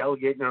where you're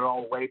delegating it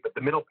all away. But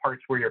the middle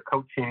part's where you're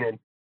coaching, and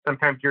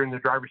sometimes you're in the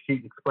driver's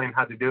seat explaining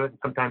how to do it, and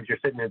sometimes you're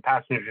sitting in the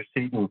passenger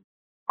seat and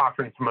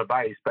offering some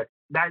advice. But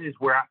that is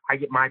where I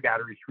get my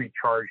batteries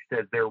recharged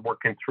as they're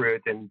working through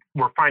it, and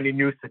we're finding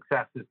new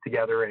successes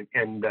together,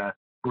 and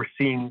we're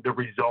seeing the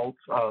results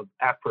of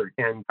effort.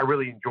 And I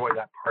really enjoy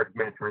that part of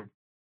mentoring.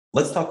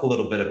 Let's talk a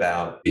little bit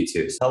about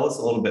B2. Tell us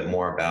a little bit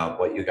more about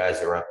what you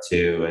guys are up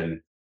to and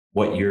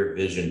what your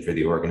vision for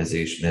the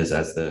organization is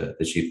as the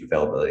Chief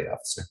Availability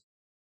Officer.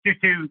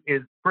 B2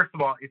 is, first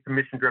of all, it's a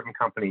mission-driven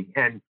company.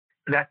 And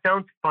that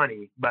sounds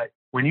funny, but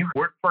when you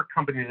work for a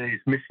company that is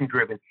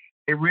mission-driven,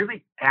 it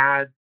really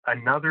adds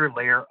another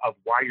layer of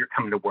why you're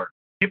coming to work.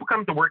 People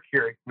come to work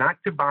here not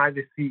to buy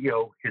the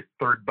CEO his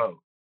third boat.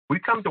 We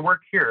come to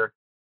work here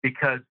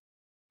because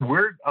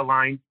we're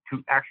aligned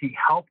to actually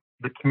help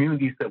the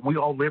communities that we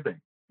all live in,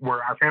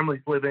 where our families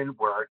live in,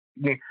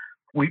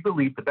 we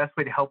believe the best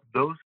way to help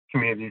those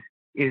communities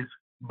is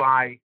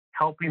by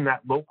helping that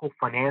local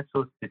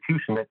financial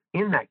institution that's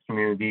in that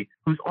community,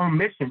 whose own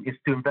mission is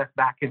to invest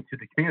back into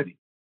the community.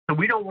 So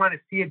we don't want to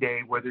see a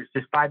day where there's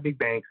just 5 big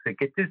banks that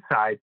get to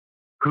decide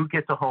who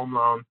gets a home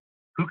loan,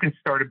 who can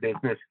start a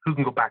business, who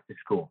can go back to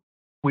school.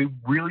 We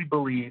really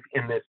believe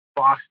in this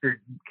fostered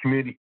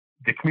community.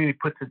 The community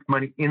puts its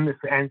money in this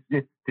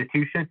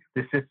institution.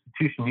 This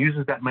institution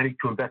uses that money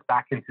to invest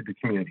back into the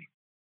community.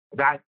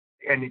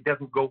 And it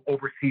doesn't go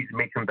overseas and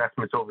make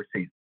investments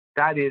overseas.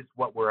 That is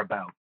what we're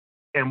about.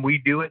 And we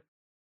do it.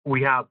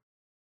 We have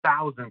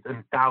thousands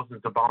and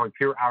thousands of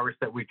volunteer hours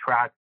that we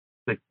track.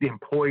 The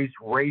employees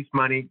raise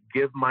money,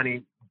 give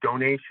money,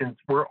 donations.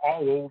 We're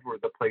all over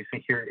the place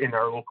here in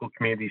our local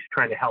communities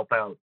trying to help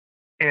out.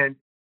 And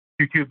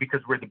Q2, because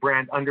we're the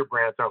brand under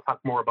brands, I'll talk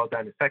more about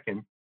that in a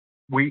second.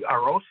 We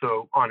are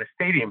also on a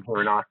stadium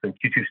here in Austin,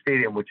 Q2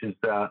 Stadium, which is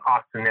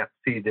Austin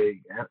FC, the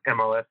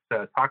MLS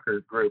soccer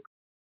group.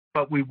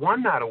 But we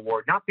won that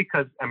award not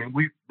because,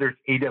 there's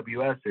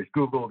AWS, there's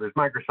Google, there's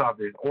Microsoft,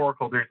 there's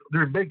Oracle,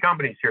 there's big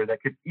companies here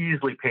that could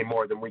easily pay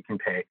more than we can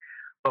pay.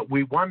 But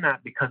we won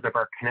that because of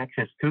our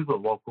connections to the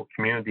local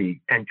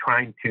community and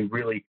trying to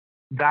really,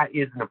 that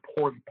is an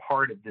important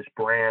part of this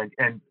brand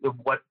and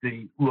what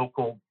the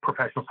local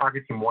professional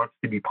soccer team wants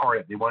to be part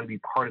of. They want to be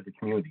part of the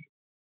community.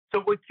 So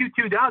what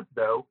Q2 does,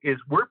 though, is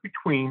we're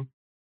between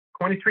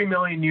 23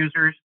 million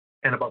users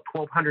and about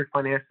 1,200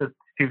 financial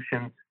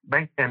institutions,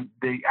 banks, and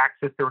they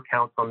access their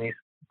accounts on these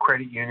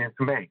credit unions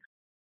and banks.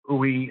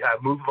 We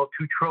move about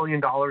 $2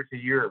 trillion a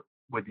year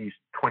with these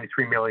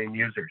 23 million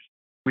users.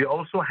 We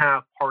also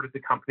have part of the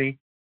company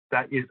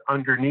that is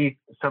underneath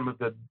some of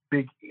the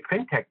big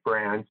fintech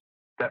brands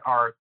that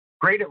are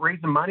great at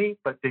raising money,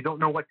 but they don't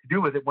know what to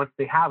do with it once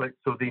they have it.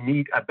 So they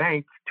need a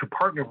bank to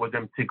partner with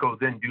them to go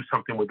then do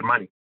something with the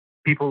money.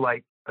 People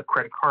like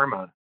Credit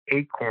Karma,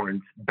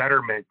 Acorns,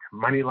 Betterment,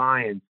 Money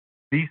Lions.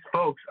 These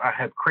folks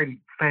have created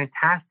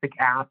fantastic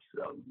apps.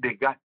 They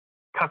got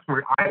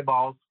customer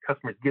eyeballs.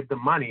 Customers give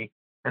them money,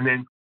 and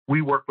then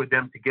we work with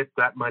them to get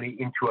that money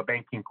into a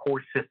banking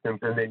core systems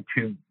and then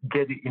to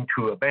get it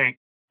into a bank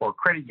or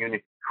credit union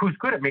who's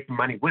good at making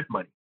money with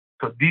money.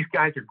 So these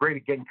guys are great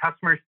at getting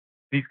customers.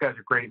 These guys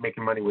are great at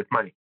making money with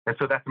money. And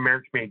so that's a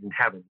marriage made in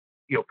heaven.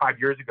 5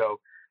 years ago,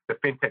 the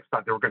fintechs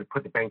thought they were going to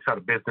put the banks out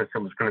of business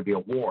and it was going to be a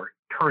war.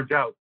 Turns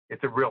out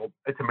it's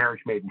a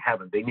marriage made in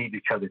heaven. They need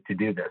each other to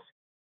do this.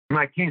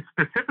 My team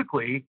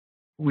specifically,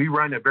 we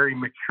run a very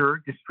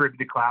mature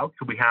distributed cloud.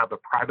 So we have a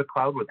private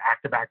cloud with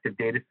active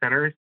data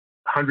centers,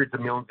 hundreds of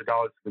millions of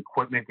dollars of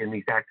equipment in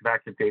these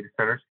active data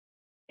centers.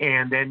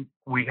 And then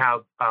we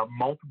have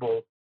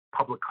multiple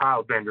public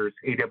cloud vendors,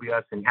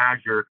 AWS and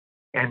Azure.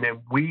 And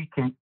then we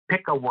can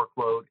pick a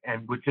workload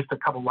and with just a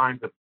couple lines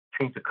of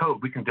change of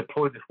code, we can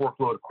deploy this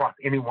workload across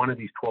any one of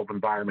these 12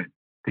 environments.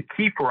 The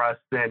key for us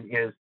then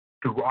is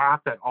to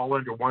wrap that all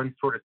under one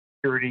sort of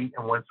security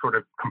and one sort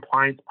of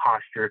compliance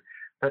posture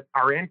that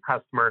our end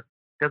customer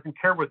doesn't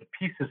care where the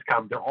pieces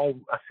come. They're all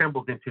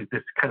assembled into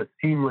this kind of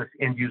seamless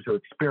end user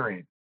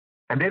experience.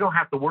 And they don't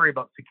have to worry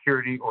about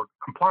security or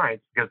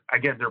compliance because,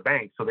 again, they're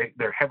banks, so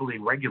they're heavily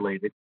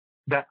regulated,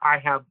 that I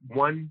have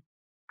one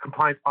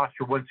compliance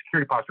posture, one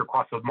security posture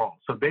across them all.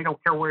 So they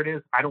don't care where it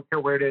is. I don't care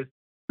where it is.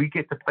 We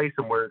get to place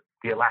them where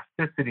the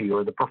elasticity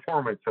or the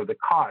performance or the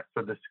cost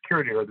or the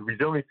security or the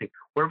resiliency,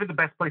 wherever the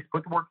best place to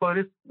put the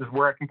workload is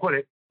where I can put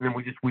it. And then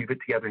we just weave it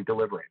together and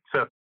deliver it.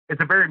 So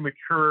it's a very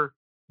mature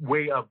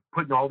way of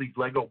putting all these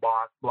Lego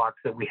blocks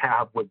that we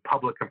have with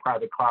public and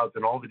private clouds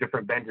and all the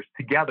different vendors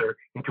together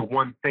into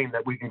one thing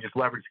that we can just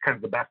leverage kind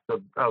of the best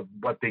of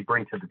what they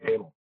bring to the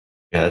table.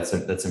 Yeah,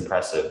 that's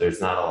impressive.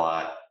 There's not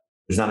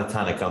a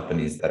ton of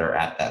companies that are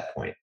at that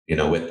point,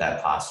 with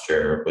that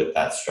posture, with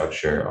that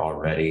structure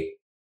already.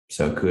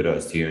 So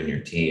kudos to you and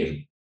your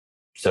team.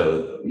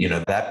 So,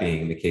 that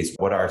being the case,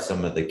 what are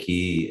some of the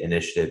key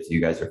initiatives you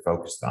guys are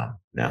focused on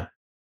now?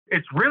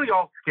 It's really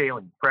all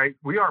scaling, right?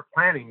 We are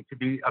planning to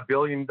be $1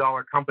 billion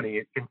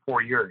company in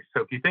 4 years.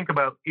 So if you think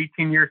about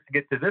 18 years to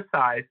get to this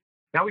size,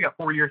 now we got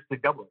 4 years to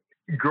double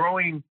it.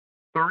 Growing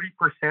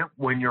 30%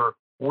 when you're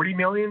 40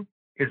 million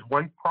is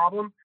one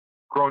problem.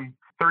 Growing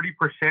 30%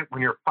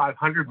 when you're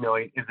 500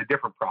 million is a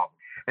different problem.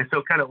 And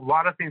so kind of a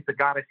lot of things that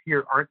got us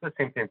here aren't the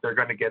same things that are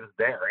going to get us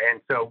there.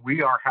 And so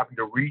we are having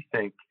to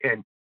rethink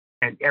and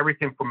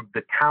everything from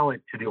the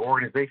talent to the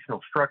organizational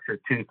structure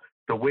to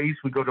the ways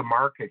we go to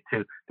market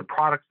to the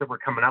products that we're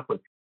coming up with.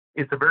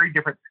 It's a very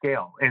different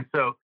scale. And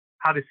so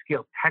how to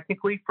scale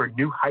technically for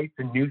new heights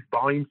and new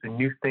volumes and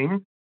new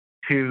things,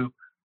 to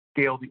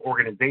scale the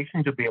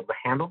organization to be able to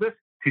handle this,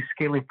 to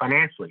scaling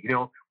financially.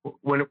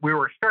 When we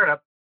were a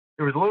startup,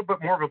 there was a little bit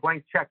more of a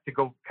blank check to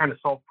go kind of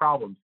solve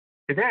problems.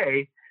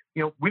 Today,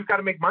 we've got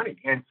to make money.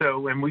 And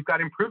we've got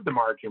to improve the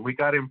margin. We've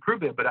got to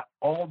improve it, but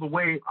all the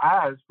way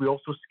as we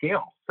also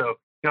scale. So,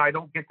 I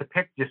don't get to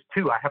pick just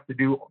two. I have to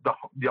do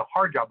the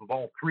hard job of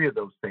all three of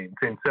those things.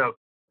 And so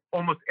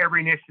almost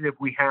every initiative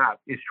we have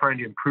is trying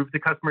to improve the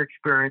customer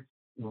experience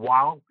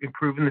while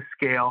improving the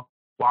scale,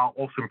 while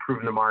also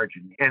improving the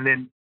margin. And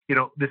then,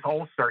 this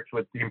all starts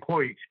with the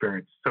employee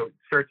experience. So it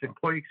starts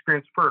employee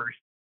experience first,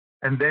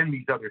 and then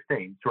these other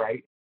things,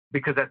 right?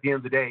 Because at the end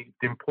of the day, if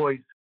the employees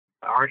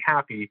aren't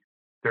happy,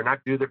 they're not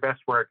doing their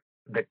best work,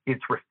 that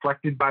it's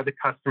reflected by the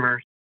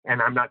customers,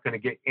 and I'm not going to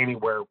get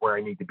anywhere where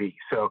I need to be.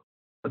 So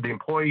the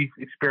employee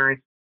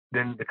experience,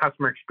 then the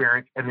customer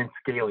experience, and then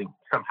scaling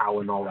somehow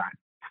and all that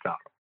stuff.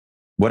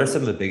 What are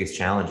some of the biggest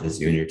challenges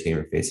you and your team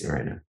are facing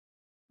right now?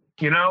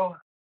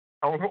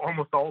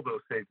 Almost all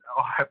those things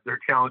all have their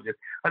challenges.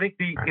 I think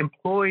the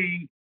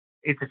employee,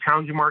 it's a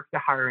challenging market to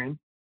hire in.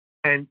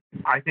 And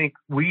I think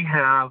we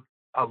have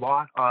a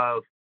lot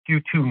of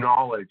Q2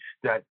 knowledge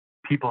that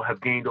people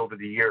have gained over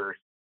the years.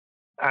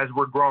 As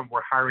we're growing,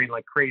 we're hiring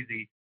like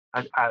crazy.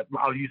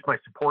 I'll use my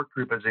support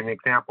group as an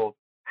example.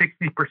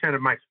 60%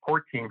 of my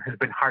support team has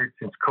been hired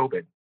since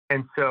COVID.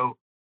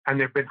 And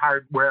they've been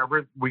hired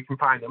wherever we can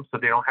find them, so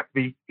they don't have to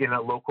be in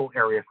a local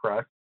area for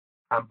us.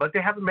 But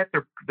they haven't met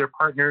their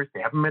partners.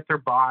 They haven't met their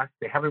boss.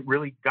 They haven't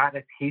really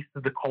gotten a taste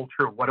of the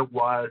culture of what it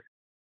was.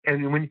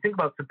 And when you think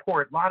about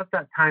support, a lot of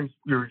that times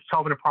you're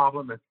solving a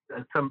problem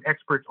and some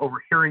experts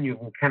overhearing you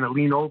and kind of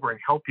lean over and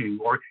help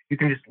you, or you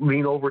can just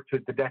lean over to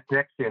the desk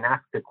next to you and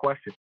ask the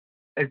question.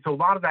 And so a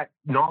lot of that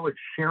knowledge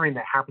sharing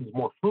that happens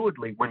more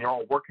fluidly when you're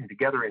all working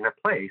together in a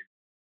place,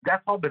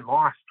 that's all been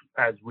lost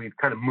as we've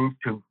kind of moved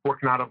to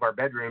working out of our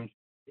bedrooms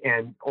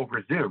and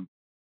over Zoom.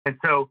 And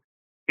so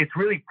it's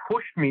really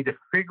pushed me to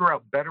figure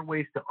out better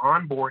ways to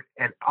onboard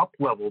and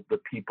up-level the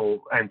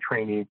people and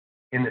training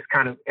in this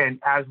kind of, and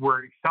as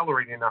we're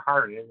accelerating our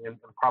hiring and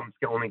the problems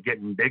get only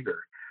getting bigger.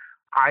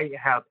 I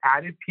have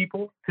added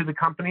people to the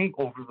company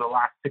over the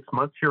last 6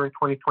 months here in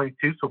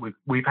 2022. So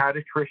we've had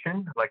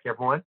attrition like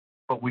everyone,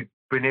 but we've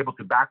been able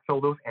to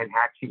backfill those and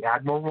actually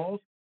add more roles.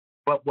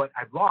 But what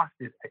I've lost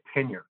is a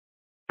tenure.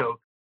 So,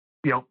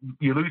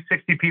 you lose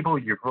 60 people,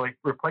 you've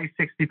replaced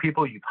 60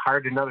 people, you've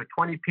hired another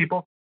 20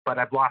 people, but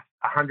I've lost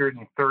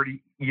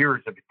 130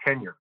 years of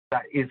tenure.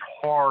 That is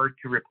hard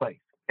to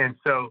replace. And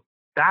so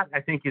that,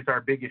 I think, is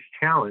our biggest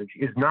challenge,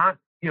 is not,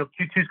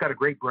 Q2's got a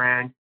great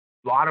brand.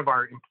 A lot of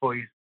our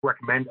employees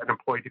recommend an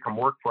employee to come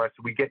work for us.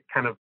 We get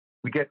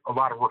a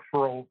lot of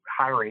referral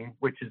hiring,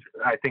 which is,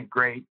 I think,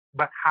 great.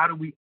 But how do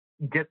we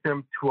get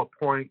them to a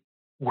point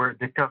where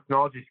the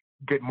technologies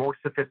get more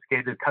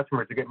sophisticated,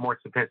 customers are getting more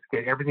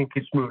sophisticated, everything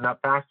keeps moving up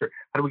faster?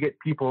 How do we get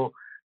people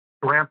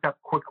ramped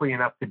up quickly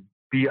enough to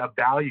be of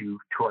value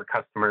to our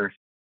customers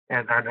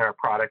and our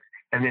products?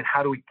 And then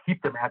how do we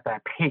keep them at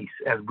that pace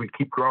as we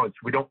keep growing, so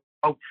we don't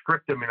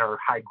outstrip them in our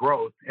high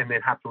growth and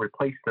then have to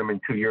replace them in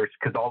 2 years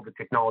because all the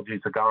technologies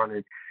are gone?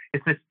 And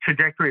it's this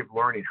trajectory of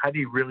learning. How do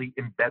you really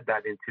embed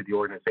that into the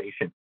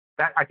organization?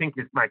 That, I think,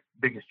 is my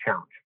biggest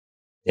challenge.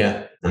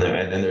 Yeah. And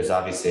then there's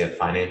obviously a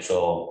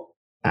financial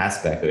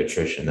aspect of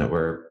attrition that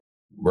we're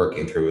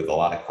working through with a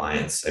lot of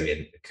clients. I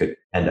mean, it could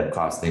end up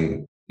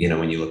costing,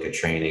 when you look at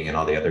training and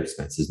all the other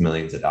expenses,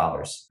 millions of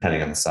dollars,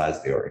 depending on the size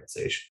of the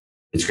organization.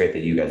 It's great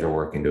that you guys are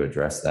working to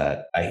address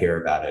that. I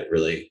hear about it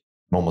really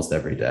almost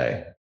every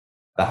day.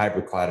 The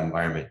hybrid cloud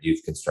environment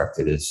you've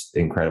constructed is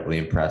incredibly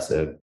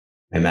impressive.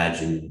 I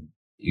imagine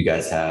you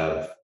guys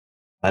have,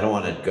 I don't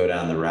want to go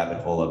down the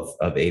rabbit hole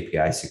of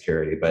API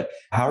security, but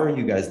how are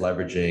you guys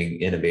leveraging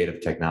innovative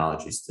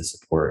technologies to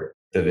support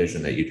the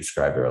vision that you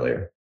described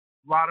earlier?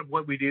 A lot of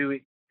what we do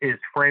is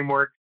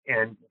framework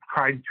and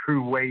tried and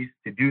true ways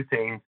to do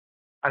things.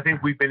 I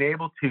think we've been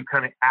able to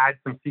kind of add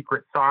some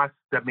secret sauce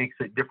that makes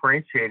it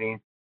differentiating.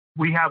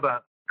 We have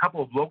a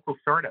couple of local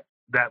startups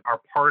that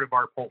are part of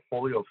our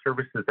portfolio of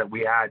services that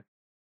we add,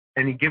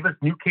 and they give us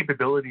new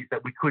capabilities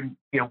that we couldn't,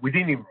 we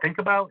didn't even think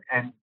about,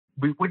 and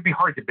we would be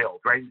hard to build,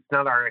 right? It's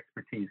not our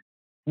expertise.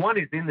 One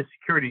is in the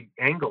security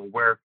angle,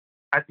 where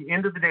at the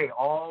end of the day,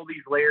 all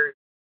these layers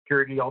of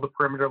security, all the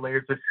perimeter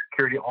layers of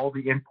security, all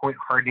the endpoint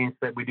hardenings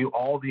that we do,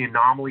 all the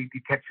anomaly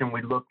detection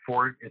we look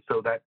for, is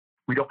so that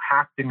we don't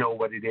have to know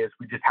what it is.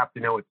 We just have to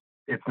know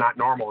it's not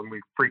normal, and we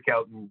freak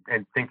out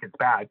and think it's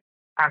bad.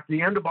 At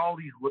the end of all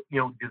these,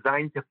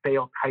 designed to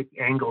fail type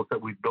angles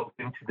that we've built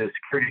into the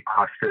security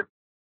posture,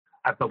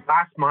 at the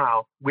last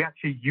mile, we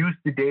actually use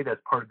the data as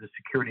part of the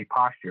security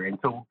posture. And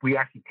so we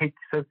actually take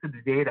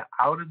sensitive data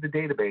out of the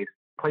database,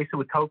 place it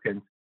with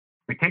tokens.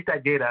 We take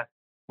that data,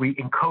 we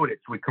encode it.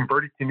 So we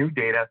convert it to new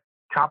data,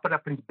 chop it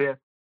up into bits,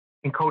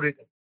 encode it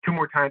 2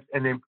 more times,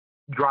 and then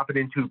drop it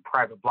into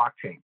private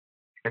blockchain.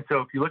 And so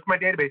if you look at my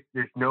database,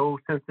 there's no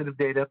sensitive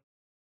data.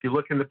 If you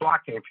look in the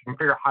blockchain, if you can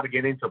figure out how to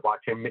get into a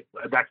blockchain,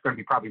 that's going to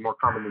be probably more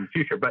common in the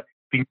future. But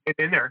if you can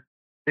get in there,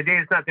 the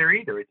data's not there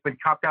either. It's been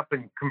chopped up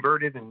and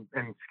converted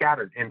and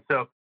scattered. And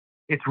so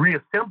it's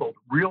reassembled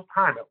real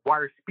time at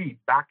wire speed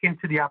back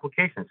into the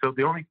application. So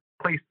the only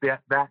place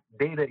that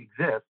data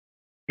exists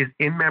is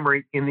in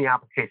memory in the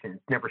application.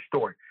 It's never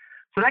stored.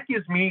 So that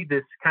gives me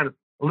this kind of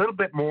a little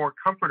bit more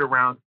comfort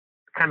around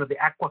kind of the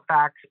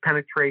Equifax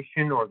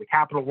penetration or the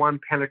Capital One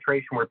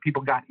penetration, where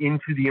people got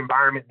into the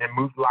environment and then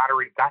moved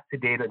laterally, got to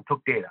data and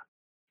took data.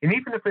 And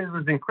even if it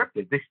was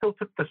encrypted, they still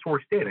took the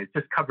source data. It's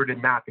just covered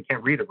in math. I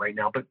can't read it right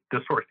now, but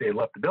the source data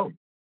left the building.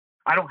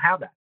 I don't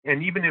have that.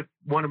 And even if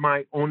one of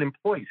my own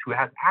employees who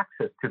has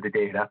access to the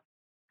data,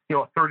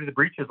 a third of the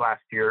breaches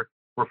last year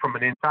were from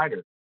an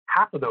insider.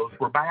 Half of those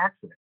were by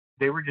accident.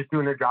 They were just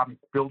doing their job and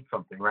spilled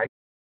something, right?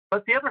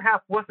 But the other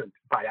half wasn't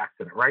by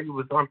accident, right? It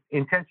was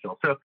intentional.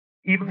 So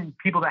even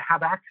people that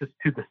have access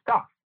to the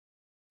stuff,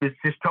 it's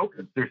just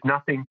tokens. There's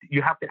nothing.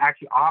 You have to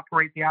actually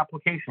operate the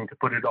application to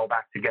put it all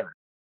back together.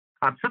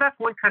 So that's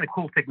one kind of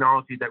cool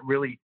technology that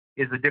really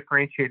is a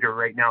differentiator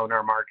right now in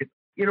our market.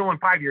 In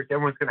 5 years,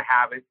 everyone's going to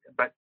have it,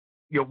 but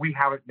we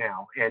have it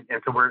now. And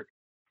so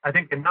I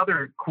think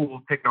another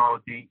cool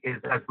technology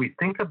is, as we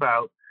think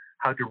about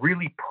how to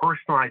really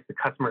personalize the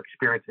customer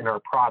experience in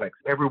our products.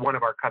 Every one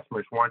of our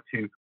customers want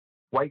to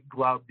white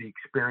glove the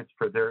experience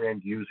for their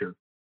end user.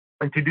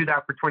 And to do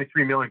that for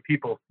 23 million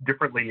people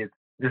differently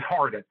is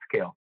hard at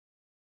scale.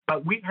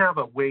 But we have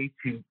a way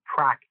to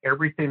track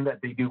everything that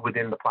they do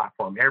within the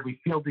platform, every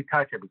field they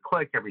touch, every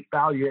click, every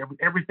value,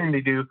 everything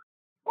they do,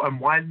 and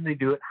why they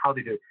do it, how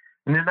they do it.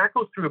 And then that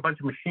goes through a bunch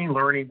of machine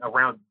learning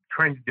around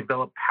trying to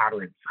develop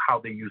patterns, how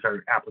they use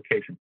our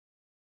application.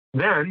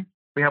 Then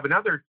we have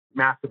another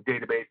massive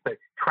database that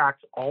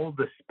tracks all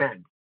the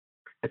spend.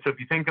 And so if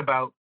you think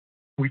about,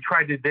 we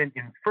try to then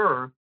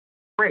infer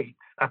traits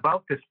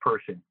about this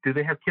person. Do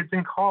they have kids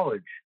in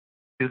college?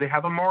 Do they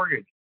have a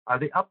mortgage? Are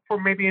they up for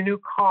maybe a new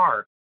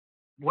car?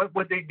 What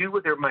would they do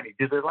with their money?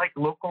 Do they like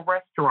local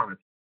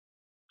restaurants?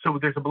 So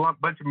there's a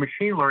bunch of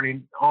machine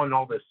learning on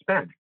all this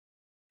spend.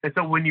 And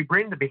so when you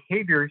bring the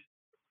behaviors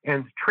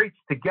and the traits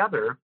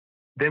together,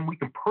 then we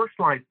can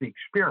personalize the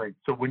experience.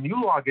 So when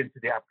you log into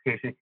the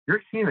application,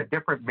 you're seeing the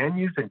different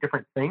menus and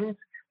different things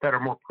that are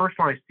more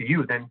personalized to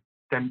you than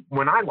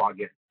when I log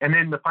in. And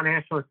then the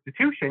financial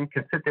institution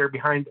can sit there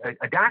behind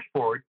a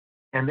dashboard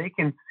and they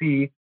can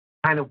see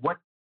kind of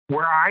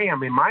where I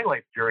am in my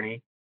life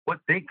journey,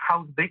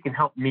 how they can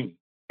help me.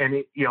 And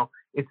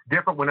it's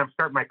different when I'm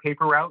starting my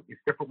paper route.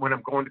 It's different when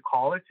I'm going to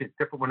college. It's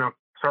different when I'm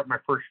starting my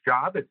first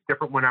job. It's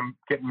different when I'm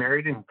getting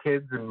married and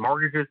kids and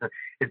mortgages. And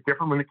it's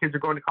different when the kids are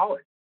going to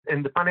college.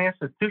 And the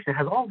financial institution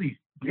has all these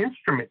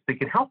instruments they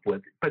can help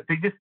with, but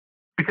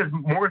because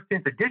more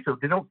things are digital,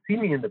 they don't see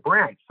me in the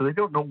branch. So they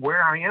don't know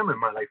where I am in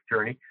my life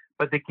journey,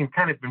 but they can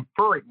kind of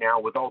infer it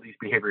now with all these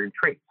behavior and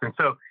traits. And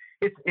so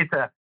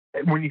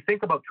when you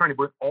think about trying to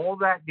bring all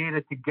that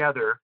data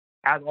together,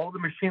 add all the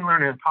machine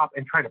learning on top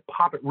and try to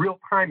pop it real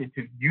time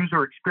into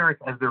user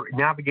experience as they're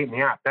navigating the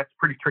app, that's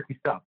pretty tricky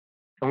stuff.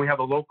 And we have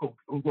a local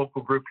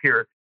group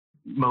here,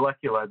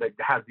 Molecular, that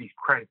has these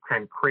kind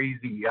of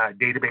crazy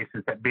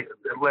databases that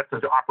lets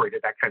us operate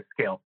at that kind of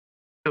scale.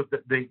 So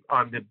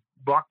on the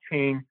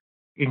blockchain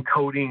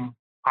encoding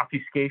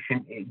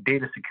obfuscation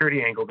data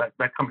security angle,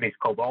 that company is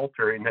called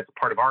Alter, and that's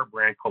part of our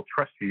brand called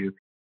TrustView.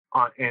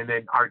 And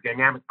then our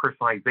dynamic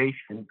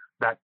personalization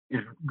that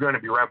is going to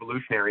be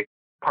revolutionary.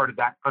 Part of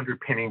that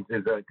underpinnings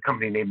is a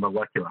company named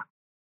Molecular.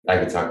 I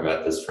could talk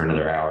about this for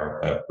another hour,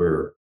 but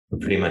we're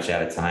pretty much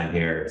out of time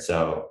here.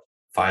 So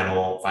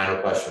final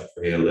question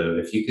for you, Lou.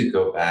 If you could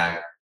go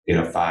back,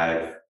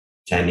 5,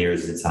 10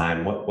 years at a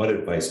time, what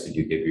advice would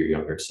you give your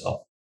younger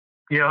self?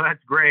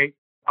 That's great.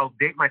 I'll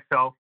date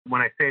myself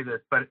when I say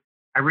this, but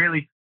I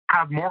really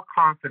have more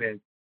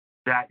confidence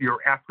that your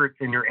efforts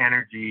and your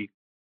energy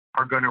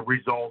are going to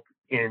result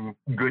in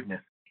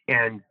goodness.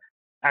 And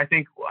I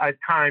think at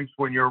times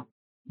when you're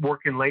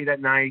working late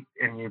at night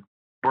and you've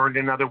burned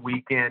another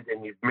weekend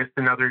and you've missed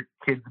another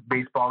kid's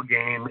baseball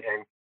game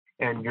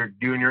and you're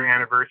doing your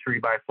anniversary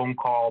by phone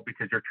call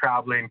because you're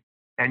traveling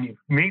and you've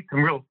made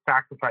some real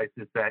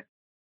sacrifices that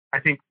I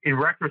think in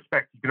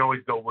retrospect, you can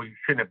always go, well, you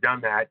shouldn't have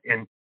done that.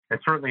 And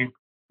certainly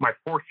my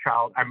fourth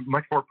child, I'm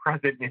much more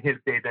present in his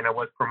day than I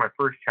was for my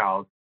first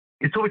child.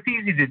 And so it's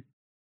easy to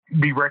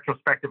be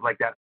retrospective like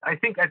that. I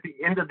think at the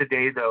end of the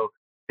day, though,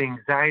 the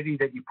anxiety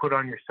that you put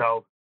on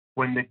yourself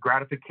when the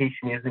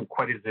gratification isn't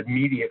quite as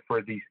immediate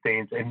for these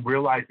things and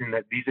realizing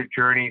that these are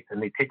journeys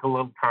and they take a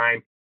little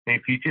time. And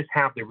if you just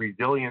have the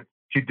resilience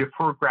to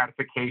defer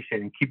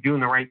gratification and keep doing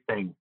the right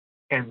thing,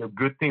 and the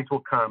good things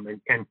will come.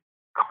 And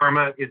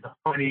karma is a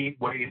funny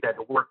way that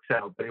it works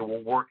out, but it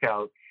will work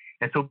out.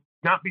 And so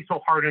not be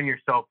so hard on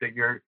yourself that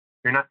you're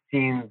not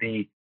seeing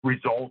the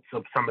results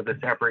of some of this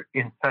effort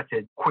in such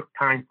a quick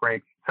time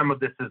frame. Some of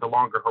this is a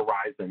longer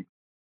horizon.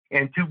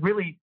 And to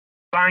really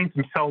find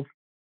some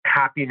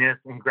self-happiness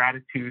and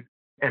gratitude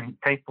and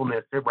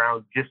thankfulness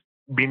around just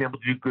being able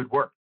to do good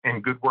work.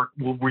 And good work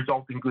will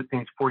result in good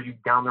things for you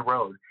down the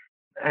road.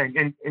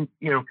 And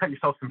cut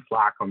yourself some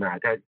slack on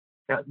that.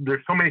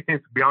 There's so many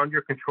things beyond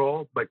your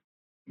control, but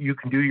you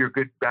can do your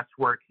best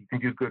work. You can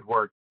do good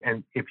work.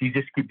 And if you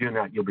just keep doing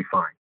that, you'll be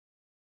fine.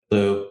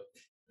 Lou,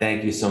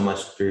 thank you so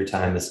much for your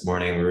time this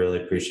morning. We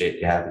really appreciate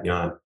you having you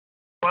on.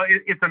 Well,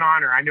 it's an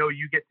honor. I know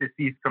you get to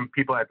see some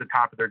people at the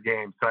top of their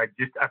game. So I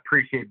just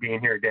appreciate being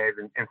here, Dave,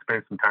 and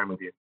spending some time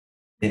with you.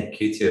 Thank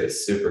you too.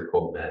 It's super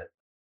cool, man.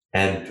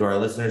 And to our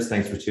listeners,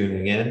 thanks for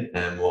tuning in,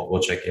 and we'll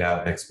check you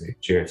out next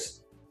week.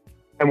 Cheers.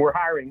 And we're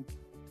hiring.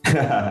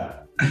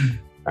 All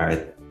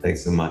right.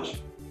 Thanks so much.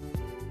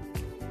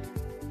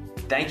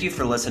 Thank you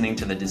for listening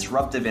to the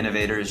Disruptive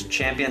Innovators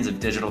Champions of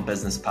Digital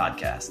Business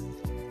podcast.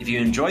 If you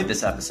enjoyed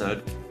this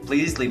episode,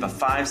 please leave a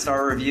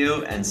 5-star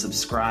review and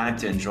subscribe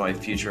to enjoy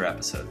future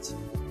episodes.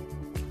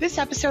 This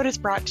episode is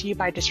brought to you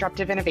by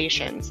Disruptive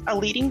Innovations, a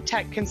leading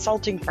tech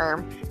consulting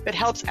firm that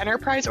helps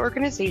enterprise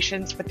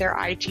organizations with their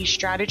IT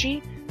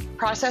strategy,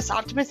 process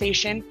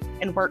optimization,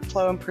 and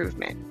workflow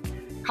improvement.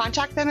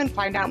 Contact them and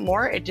find out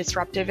more at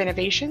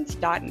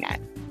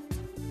disruptiveinnovations.net.